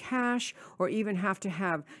around cash or even have to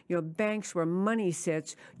have banks where money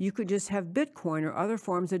sits, you could just have Bitcoin or other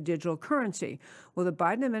forms of digital currency. Well, the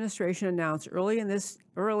Biden administration announced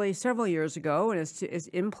several years ago, and is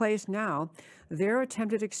in place now, their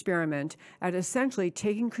attempted experiment at essentially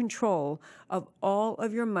taking control of all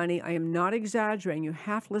of your money. I am not exaggerating. You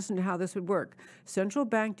have to listen to how this would work. Central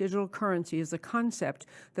bank digital currency is a concept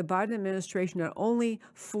the Biden administration not only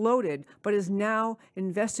floated, but is now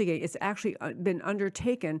investigating. It's actually been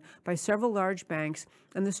undertaken by several large banks.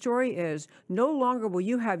 And the story is, no longer will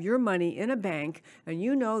you have your money in a bank and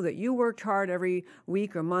you know that you worked hard every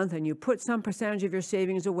week or month and you put some percentage of your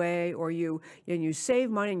savings away, or you save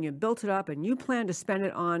money and you built it up and you plan to spend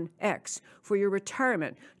it on X for your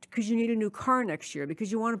retirement because you need a new car next year,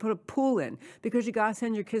 because you want to put a pool in, because you got to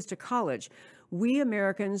send your kids to college. We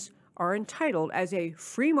Americans are entitled as a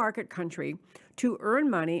free market country to earn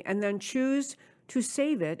money and then choose to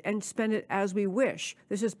save it and spend it as we wish.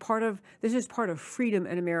 This is part of freedom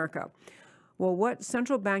in America. Well, what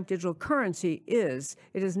central bank digital currency is,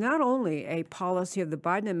 it is not only a policy of the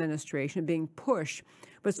Biden administration being pushed,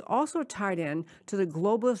 but it's also tied in to the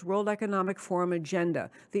globalist World Economic Forum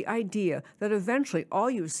agenda. The idea that eventually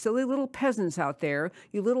all you silly little peasants out there,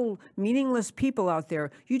 you little meaningless people out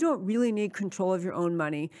there, you don't really need control of your own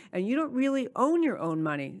money, and you don't really own your own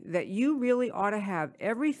money, that you really ought to have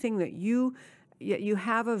everything that you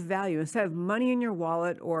have of value. Instead of money in your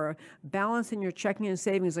wallet or balance in your checking and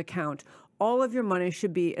savings account, all of your money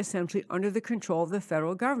should be essentially under the control of the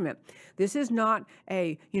federal government. This is not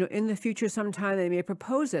in the future sometime they may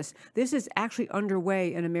propose this. This is actually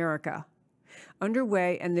underway in America.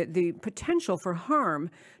 Underway, and the potential for harm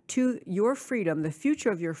to your freedom, the future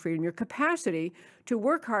of your freedom, your capacity to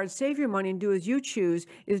work hard, save your money, and do as you choose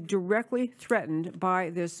is directly threatened by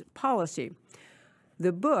this policy.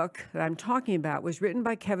 The book that I'm talking about was written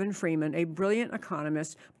by Kevin Freeman, a brilliant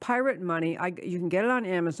economist. Pirate Money. You can get it on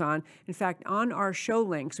Amazon. In fact, on our show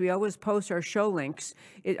links, we always post our show links.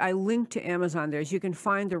 I link to Amazon there, so you can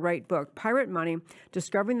find the right book. Pirate Money,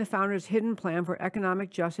 Discovering the Founder's Hidden Plan for Economic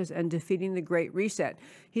Justice and Defeating the Great Reset.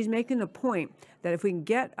 He's making the point that if we can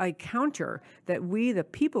get a counter that we, the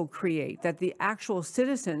people, create, that the actual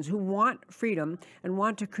citizens who want freedom and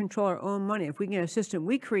want to control our own money, if we can get a system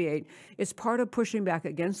we create, it's part of pushing back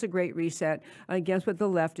against the Great Reset and against what the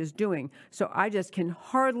left is doing. So I just can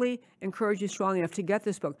hardly encourage you strongly enough to get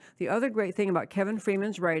this book. The other great thing about Kevin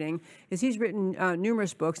Freeman's writing is he's written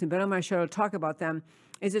numerous books and been on my show to talk about them.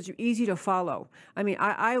 Is it's easy to follow. I mean,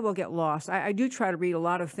 I will get lost. I do try to read a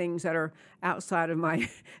lot of things that are outside of my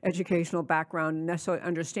educational background and necessarily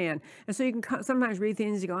understand. And so you can sometimes read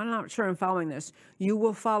things and you go, I'm not sure I'm following this. You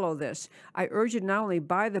will follow this. I urge you to not only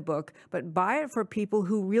buy the book, but buy it for people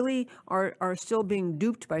who really are still being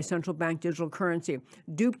duped by central bank digital currency,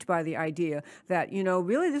 duped by the idea that,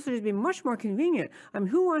 really this would just be much more convenient. I mean,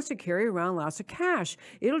 who wants to carry around lots of cash?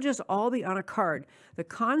 It'll just all be on a card. The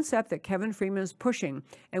concept that Kevin Freeman is pushing,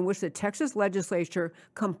 and which the Texas legislature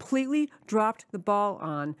completely dropped the ball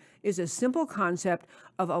on, is a simple concept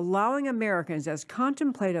of allowing Americans, as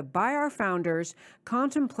contemplated by our founders,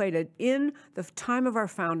 contemplated in the time of our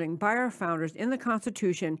founding by our founders in the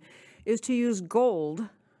Constitution, is to use gold,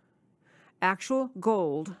 actual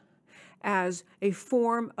gold, as a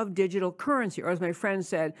form of digital currency, or as my friend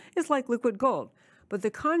said, it's like liquid gold. But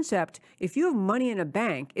the concept, if you have money in a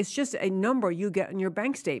bank, it's just a number you get in your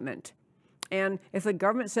bank statement. And if the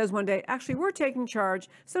government says one day, actually, we're taking charge,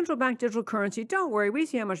 central bank digital currency, don't worry, we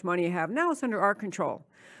see how much money you have. Now it's under our control.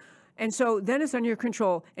 And so then it's under your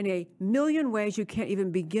control in a million ways you can't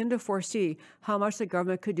even begin to foresee how much the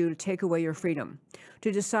government could do to take away your freedom,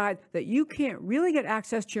 to decide that you can't really get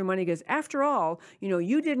access to your money because, after all,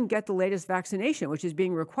 you didn't get the latest vaccination, which is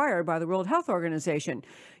being required by the World Health Organization.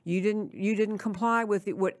 You didn't comply with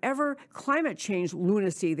whatever climate change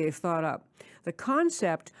lunacy they've thought up. The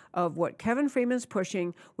concept of what Kevin Freeman's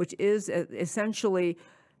pushing, which is essentially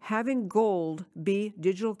having gold be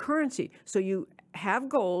digital currency. So you have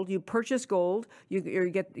gold, you purchase gold, you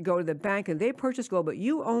go to the bank and they purchase gold, but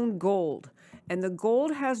you own gold. And the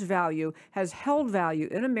gold has value, has held value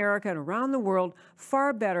in America and around the world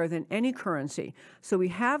far better than any currency. So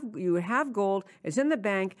you have gold, it's in the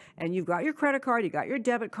bank, and you've got your credit card, you got your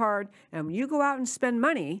debit card, and when you go out and spend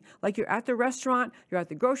money, like you're at the restaurant, you're at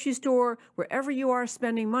the grocery store, wherever you are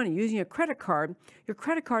spending money using a credit card, your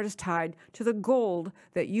credit card is tied to the gold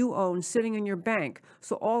that you own sitting in your bank.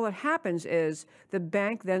 So all that happens is the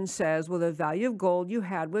bank then says, well, the value of gold you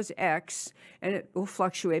had was X, and it will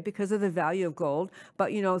fluctuate because of the value of gold.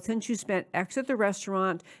 But, since you spent X at the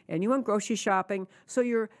restaurant and you went grocery shopping, so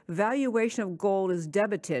your valuation of gold is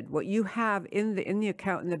debited. What you have in the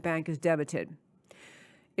account in the bank is debited.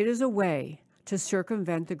 It is a way to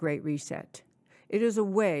circumvent the Great Reset. It is a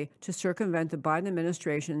way to circumvent the Biden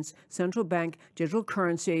administration's central bank digital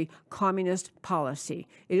currency communist policy.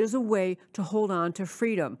 It is a way to hold on to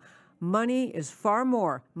freedom. Money is far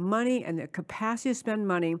more. Money and the capacity to spend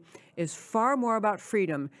money is far more about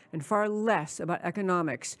freedom and far less about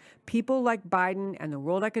economics. People like Biden and the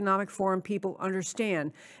World Economic Forum people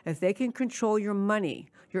understand if they can control your money,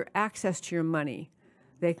 your access to your money,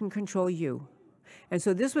 they can control you. And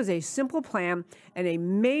so this was a simple plan and a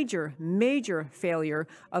major, major failure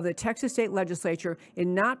of the Texas state legislature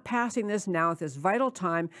in not passing this now at this vital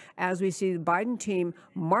time as we see the Biden team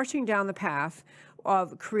marching down the path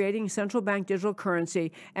of creating central bank digital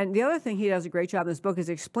currency. And the other thing he does a great job in this book is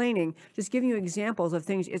explaining, just giving you examples of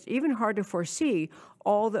things. It's even hard to foresee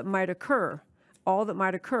all that might occur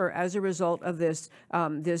as a result of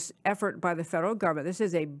this effort by the federal government. This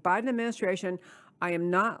is a Biden administration. I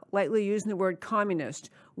am not lightly using the word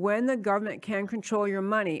communist. When the government can control your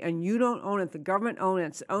money and you don't own it, the government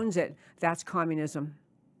owns it, that's communism.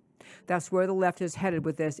 That's where the left is headed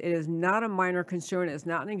with this. It is not a minor concern. It's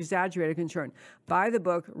not an exaggerated concern. Buy the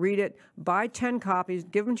book, read it, buy 10 copies,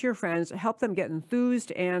 give them to your friends, help them get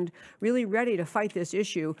enthused and really ready to fight this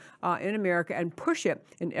issue in America and push it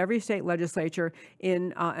in every state legislature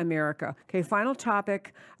in America. Okay, final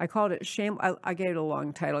topic. I called it I gave it a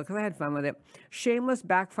long title because I had fun with it. Shameless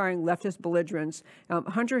Backfiring Leftist Belligerents,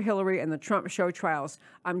 Hunter, Hillary, and the Trump Show Trials.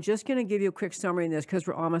 I'm just going to give you a quick summary in this because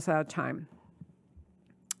we're almost out of time.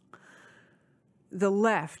 The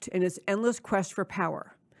left, in its endless quest for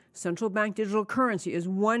power, central bank digital currency is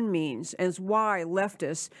one means, and it's why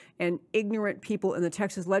leftists and ignorant people in the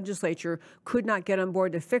Texas legislature could not get on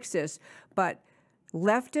board to fix this. But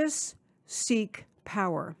leftists seek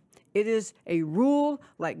power. It is a rule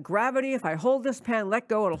like gravity. If I hold this pen, let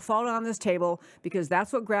go, it'll fall on this table, because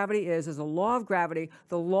that's what gravity is a law of gravity.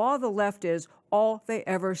 The law of the left is all they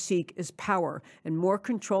ever seek is power and more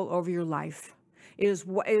control over your life. It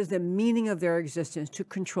is the meaning of their existence, to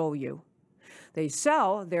control you. They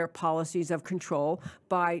sell their policies of control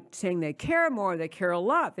by saying they care more, they care a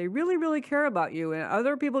lot. They really, really care about you, and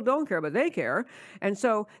other people don't care, but they care. And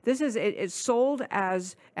so this is it's sold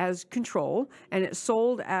as control, and it's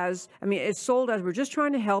sold as we're just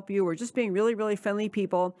trying to help you. We're just being really, really friendly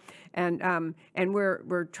people, and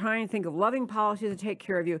we're trying to think of loving policies to take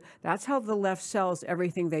care of you. That's how the left sells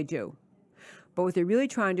everything they do. But what they're really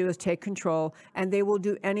trying to do is take control, and they will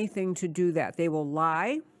do anything to do that. They will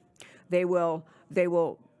lie. They will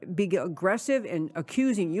be aggressive in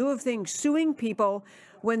accusing you of things, suing people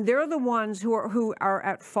when they're the ones who are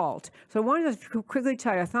at fault. So I wanted to quickly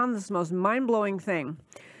tell you, I found this most mind-blowing thing.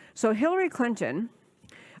 So Hillary Clinton,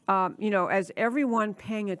 as everyone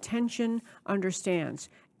paying attention understands,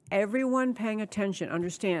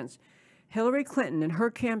 Hillary Clinton and her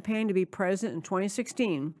campaign to be president in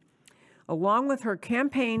 2016, along with her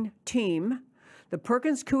campaign team, the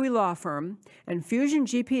Perkins Coie law firm, and Fusion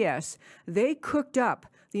GPS, they cooked up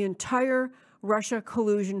the entire Russia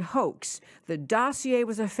collusion hoax. The dossier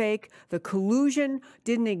was a fake. The collusion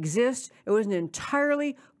didn't exist. It was an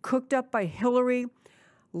entirely cooked up by Hillary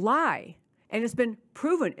lie. And it's been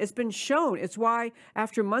proven. It's been shown. It's why,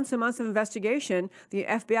 after months and months of investigation, the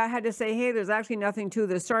FBI had to say, hey, there's actually nothing to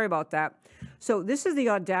this. Sorry about that. So this is the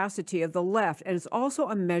audacity of the left, and it's also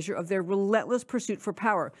a measure of their relentless pursuit for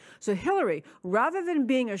power. So Hillary, rather than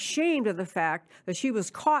being ashamed of the fact that she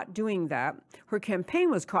was caught doing that, her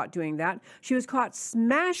campaign was caught doing that, she was caught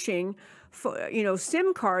smashing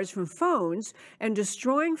SIM cards from phones and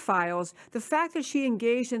destroying files. The fact that she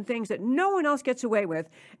engaged in things that no one else gets away with,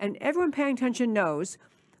 and everyone paying attention knows,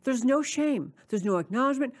 there's no shame. There's no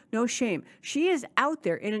acknowledgement, no shame. She is out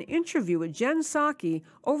there in an interview with Jen Psaki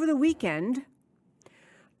over the weekend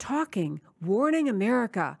talking, warning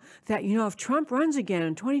America that, if Trump runs again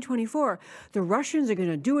in 2024, the Russians are going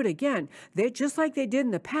to do it again. Just like they did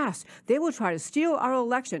in the past. They will try to steal our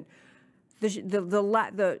election.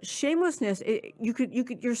 The shamelessness,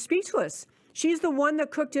 you're speechless. She's the one that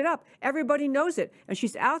cooked it up. Everybody knows it. And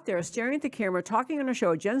she's out there staring at the camera, talking on her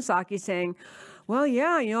show, Jen Psaki, saying, well,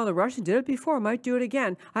 yeah, the Russians did it before, might do it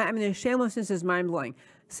again. I mean, the shamelessness is mind-blowing.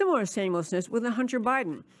 Similar shamelessness with Hunter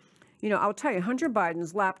Biden. I'll tell you, Hunter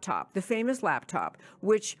Biden's laptop, the famous laptop,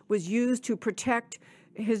 which was used to protect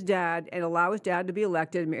his dad and allow his dad to be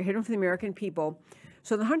elected, hidden from the American people.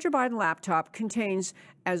 So the Hunter Biden laptop contains,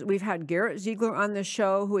 as we've had Garrett Ziegler on the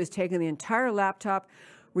show, who has taken the entire laptop,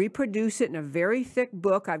 reproduce it in a very thick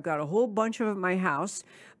book. I've got a whole bunch of it in my house.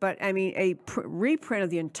 But, a reprint of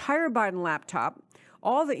the entire Biden laptop,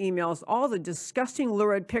 all the emails, all the disgusting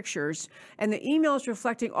lurid pictures, and the emails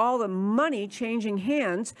reflecting all the money changing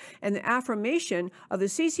hands and the affirmation of the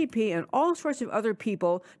CCP and all sorts of other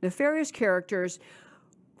people, nefarious characters,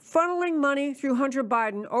 funneling money through Hunter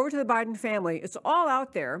Biden over to the Biden family. It's all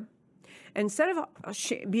out there. Instead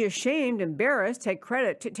of be ashamed, embarrassed, take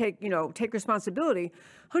credit, take responsibility,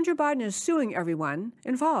 Hunter Biden is suing everyone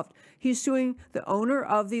involved. He's suing the owner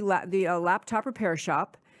of the laptop repair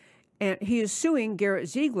shop, and he is suing Garrett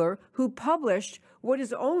Ziegler, who published what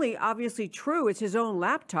is only obviously true. It's his own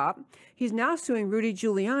laptop. He's now suing Rudy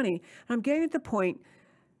Giuliani. And I'm getting at the point,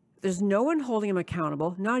 there's no one holding him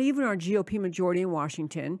accountable, not even our GOP majority in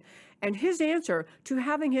Washington. And his answer to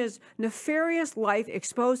having his nefarious life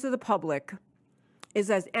exposed to the public is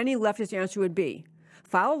as any leftist answer would be.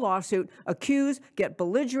 File a lawsuit, accuse, get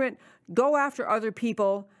belligerent, go after other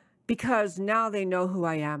people because now they know who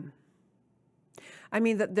I am. I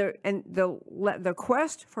mean, the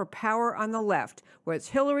quest for power on the left, whether it's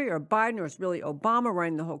Hillary or Biden or it's really Obama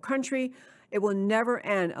running the whole country, it will never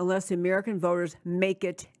end unless the American voters make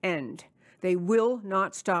it end. They will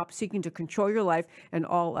not stop seeking to control your life and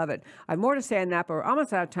all of it. I have more to say on that, but we're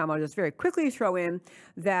almost out of time. I'll just very quickly throw in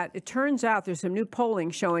that it turns out there's some new polling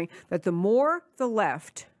showing that the more the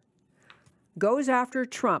left goes after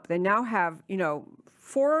Trump, they now have,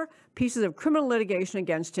 4 pieces of criminal litigation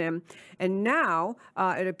against him. And now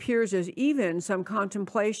it appears there's even some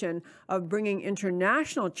contemplation of bringing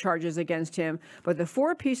international charges against him. But the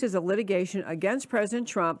 4 pieces of litigation against President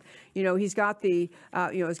Trump, he's got the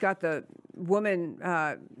woman,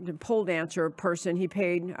 the pole dancer person he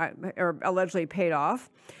paid or allegedly paid off.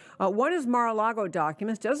 One is Mar-a-Lago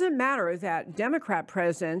documents. Doesn't matter that Democrat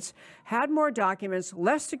presidents had more documents,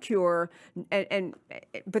 less secure,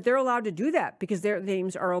 but they're allowed to do that because their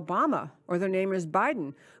names are Obama or their name is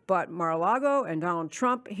Biden. But Mar-a-Lago and Donald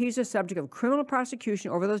Trump, he's a subject of criminal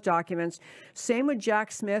prosecution over those documents. Same with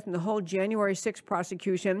Jack Smith and the whole January 6th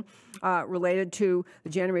prosecution related to the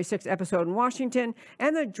January 6th episode in Washington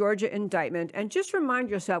and the Georgia indictment. And just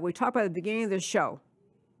remind yourself, we talked about at the beginning of this show,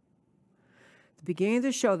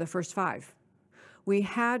 the first 5. We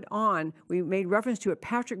made reference to it.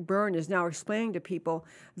 Patrick Byrne is now explaining to people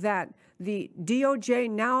that the DOJ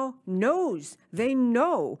now knows, they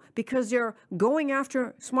know, because they're going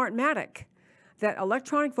after Smartmatic, that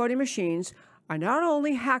electronic voting machines are not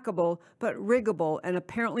only hackable, but riggable, and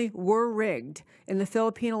apparently were rigged in the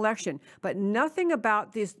Philippine election. But nothing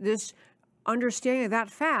about this understanding of that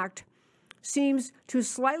fact seems to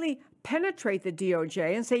slightly penetrate the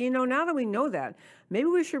DOJ and say, now that we know that, maybe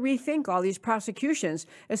we should rethink all these prosecutions,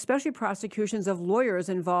 especially prosecutions of lawyers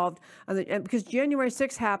involved, because January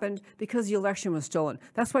 6th happened because the election was stolen.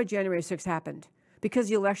 That's why January 6th happened, because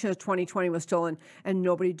the election of 2020 was stolen and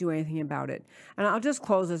nobody did anything about it. And I'll just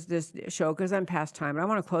close this show because I'm past time. But I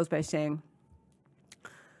want to close by saying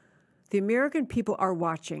the American people are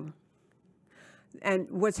watching. And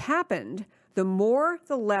what's happened, the more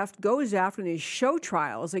the left goes after these show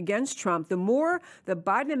trials against Trump, the more the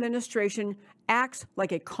Biden administration acts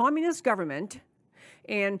like a communist government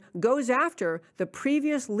and goes after the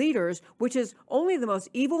previous leaders, which is only the most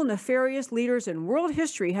evil, nefarious leaders in world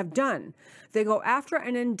history have done. They go after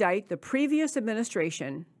and indict the previous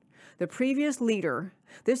administration. the previous leader.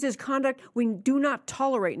 This is conduct we do not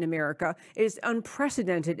tolerate in America. It is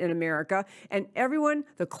unprecedented in America. And everyone,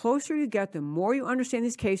 the closer you get, the more you understand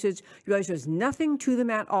these cases, you realize there's nothing to them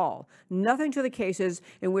at all. Nothing to the cases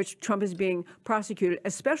in which Trump is being prosecuted,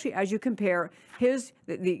 especially as you compare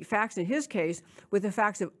the facts in his case with the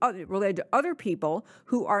facts of related to other people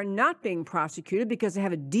who are not being prosecuted because they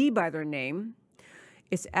have a D by their name.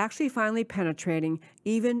 It's actually finally penetrating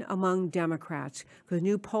even among Democrats, because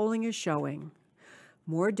new polling is showing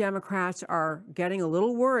more Democrats are getting a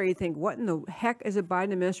little worried, think, what in the heck is the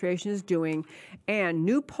Biden administration is doing? And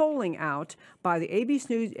new polling out by the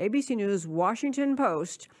ABC News Washington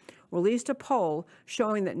Post released a poll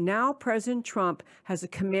showing that now President Trump has a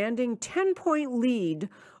commanding 10-point lead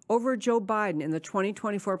over Joe Biden in the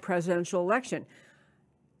 2024 presidential election.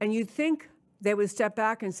 And you'd think they would step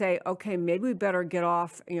back and say, okay, maybe we better get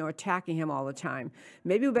off, attacking him all the time.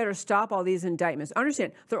 Maybe we better stop all these indictments.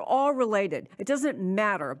 Understand, they're all related. It doesn't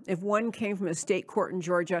matter if one came from a state court in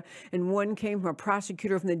Georgia and one came from a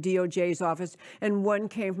prosecutor from the DOJ's office and one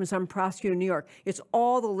came from some prosecutor in New York. It's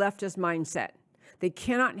all the leftist mindset. They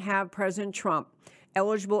cannot have President Trump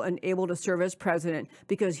eligible and able to serve as president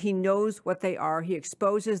because he knows what they are. He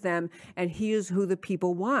exposes them, and he is who the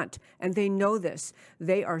people want. And they know this.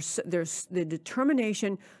 There's the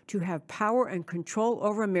determination to have power and control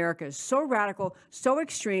over America is so radical, so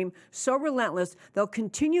extreme, so relentless. They'll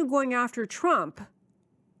continue going after Trump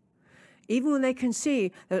even when they can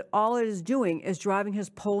see that all it is doing is driving his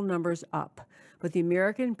poll numbers up. But the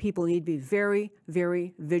American people need to be very,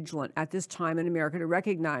 very vigilant at this time in America to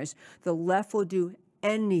recognize the left will do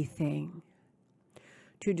anything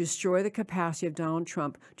to destroy the capacity of Donald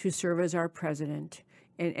Trump to serve as our president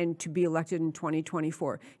and to be elected in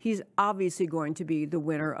 2024. He's obviously going to be the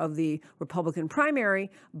winner of the Republican primary,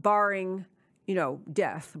 barring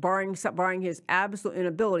death, barring his absolute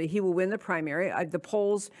inability. He will win the primary. The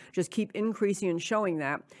polls just keep increasing and showing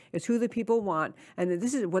that. It's who the people want. And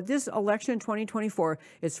this election in 2024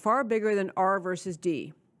 is far bigger than R versus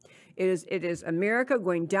D. It is America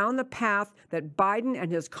going down the path that Biden and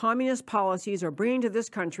his communist policies are bringing to this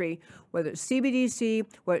country, whether it's CBDC,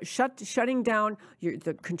 shutting down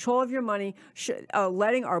the control of your money,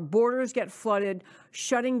 letting our borders get flooded,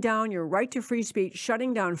 shutting down your right to free speech,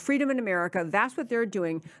 shutting down freedom in America. That's what they're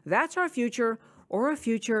doing. That's our future, or a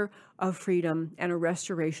future of freedom and a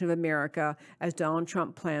restoration of America, as Donald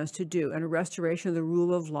Trump plans to do, and a restoration of the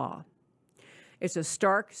rule of law. It's a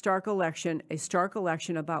stark election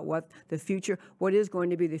about what is going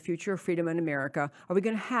to be the future of freedom in America. Are we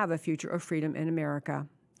going to have a future of freedom in America?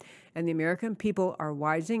 And the American people are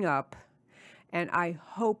wising up, and I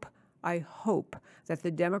hope that the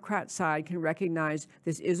Democrat side can recognize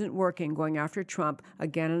this isn't working, going after Trump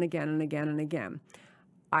again and again and again and again.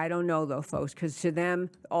 I don't know, though, folks, because to them,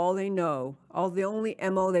 the only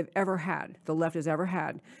MO they've ever had, the left has ever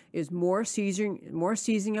had, is more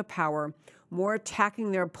seizing of power, more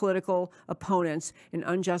attacking their political opponents in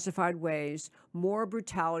unjustified ways, more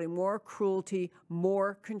brutality, more cruelty,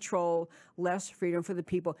 more control, less freedom for the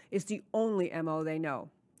people. It's the only MO they know.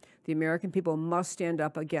 The American people must stand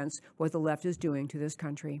up against what the left is doing to this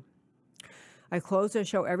country. I close the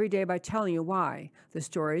show every day by telling you why the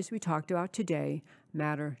stories we talked about today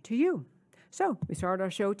matter to you. So we started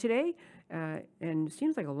our show today, and it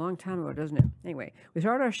seems like a long time ago, doesn't it? Anyway, we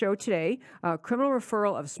started our show today, criminal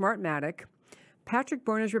referral of Smartmatic. Patrick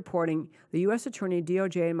Byrne is reporting the U.S. Attorney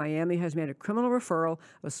DOJ in Miami has made a criminal referral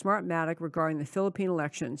of Smartmatic regarding the Philippine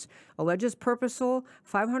elections. Alleges purposeful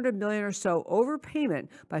 $500 million or so overpayment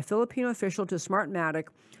by Filipino official to Smartmatic.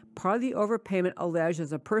 Part of the overpayment alleged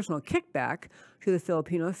as a personal kickback to the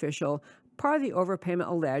Filipino official. Part of the overpayment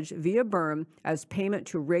alleged via Byrne as payment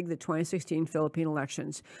to rig the 2016 Philippine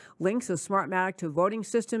elections. Links of Smartmatic to voting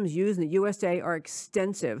systems used in the USA are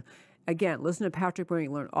extensive. Again, listen to Patrick Byrne,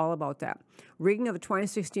 you learn all about that. Rigging of the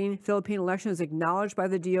 2016 Philippine elections acknowledged by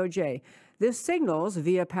the DOJ. This signals,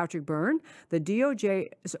 via Patrick Byrne, the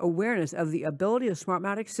DOJ's awareness of the ability of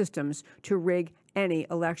Smartmatic systems to rig any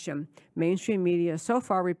election. Mainstream media so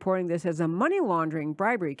far reporting this as a money laundering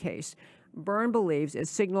bribery case. Byrne believes it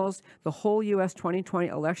signals the whole U.S. 2020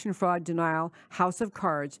 election fraud denial house of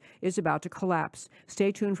cards is about to collapse.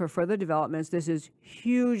 Stay tuned for further developments. This is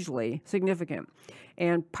hugely significant.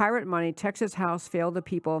 And pirate money, Texas House failed the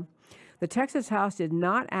people. The Texas House did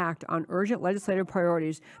not act on urgent legislative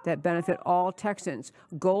priorities that benefit all Texans.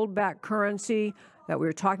 Gold-backed currency that we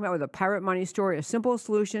were talking about with the pirate money story, a simple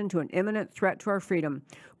solution to an imminent threat to our freedom.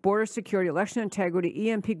 Border security, election integrity,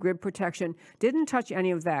 EMP grid protection, didn't touch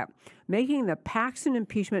any of that, making the Paxton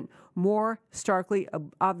impeachment more starkly,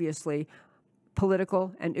 obviously,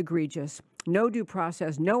 political and egregious. No due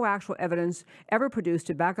process, no actual evidence ever produced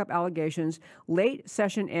to back up allegations, late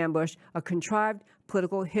session ambush, a contrived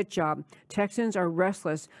political hit job. Texans are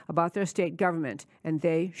restless about their state government, and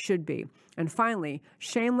they should be. And finally,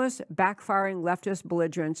 shameless, backfiring leftist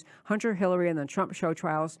belligerents, Hunter Hillary and the Trump show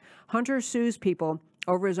trials. Hunter sues people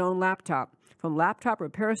over his own laptop. From laptop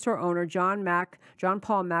repair store owner John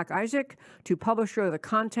Paul Mac Isaac, to publisher of the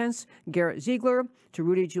contents, Garrett Ziegler, to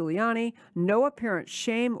Rudy Giuliani, no apparent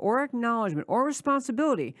shame or acknowledgement or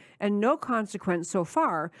responsibility, and no consequence so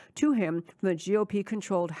far to him from the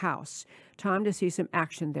GOP-controlled House. Time to see some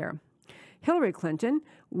action there. Hillary Clinton,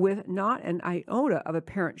 with not an iota of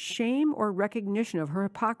apparent shame or recognition of her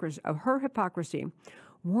hypocrisy,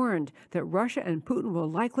 warned that Russia and Putin will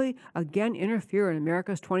likely again interfere in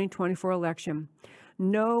America's 2024 election.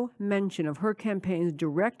 No mention of her campaign's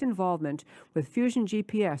direct involvement with Fusion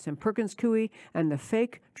GPS and Perkins Coie and the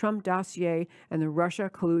fake Trump dossier and the Russia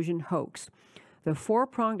collusion hoax. The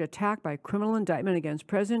four-pronged attack by criminal indictment against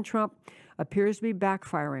President Trump appears to be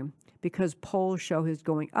backfiring because polls show his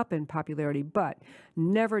going up in popularity, but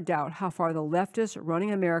never doubt how far the leftists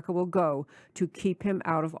running America will go to keep him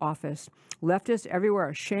out of office. Leftists everywhere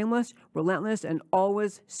are shameless, relentless, and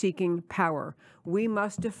always seeking power. We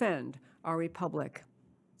must defend our republic.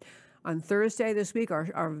 On Thursday this week,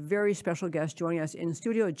 our very special guest joining us in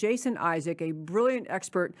studio, Jason Isaac, a brilliant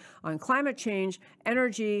expert on climate change,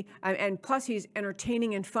 energy, and plus he's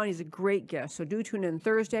entertaining and fun. He's a great guest, so do tune in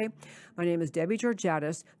Thursday. My name is Debbie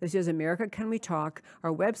Georgatos. This is America Can We Talk.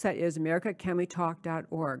 Our website is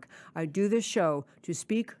americacanwetalk.org. I do this show to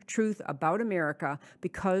speak truth about America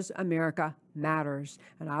because America matters.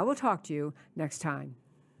 And I will talk to you next time.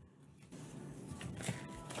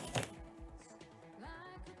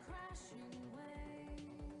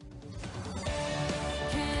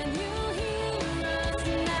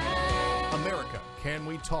 America, Can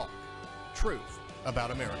We Talk? Truth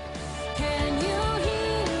about America. Can you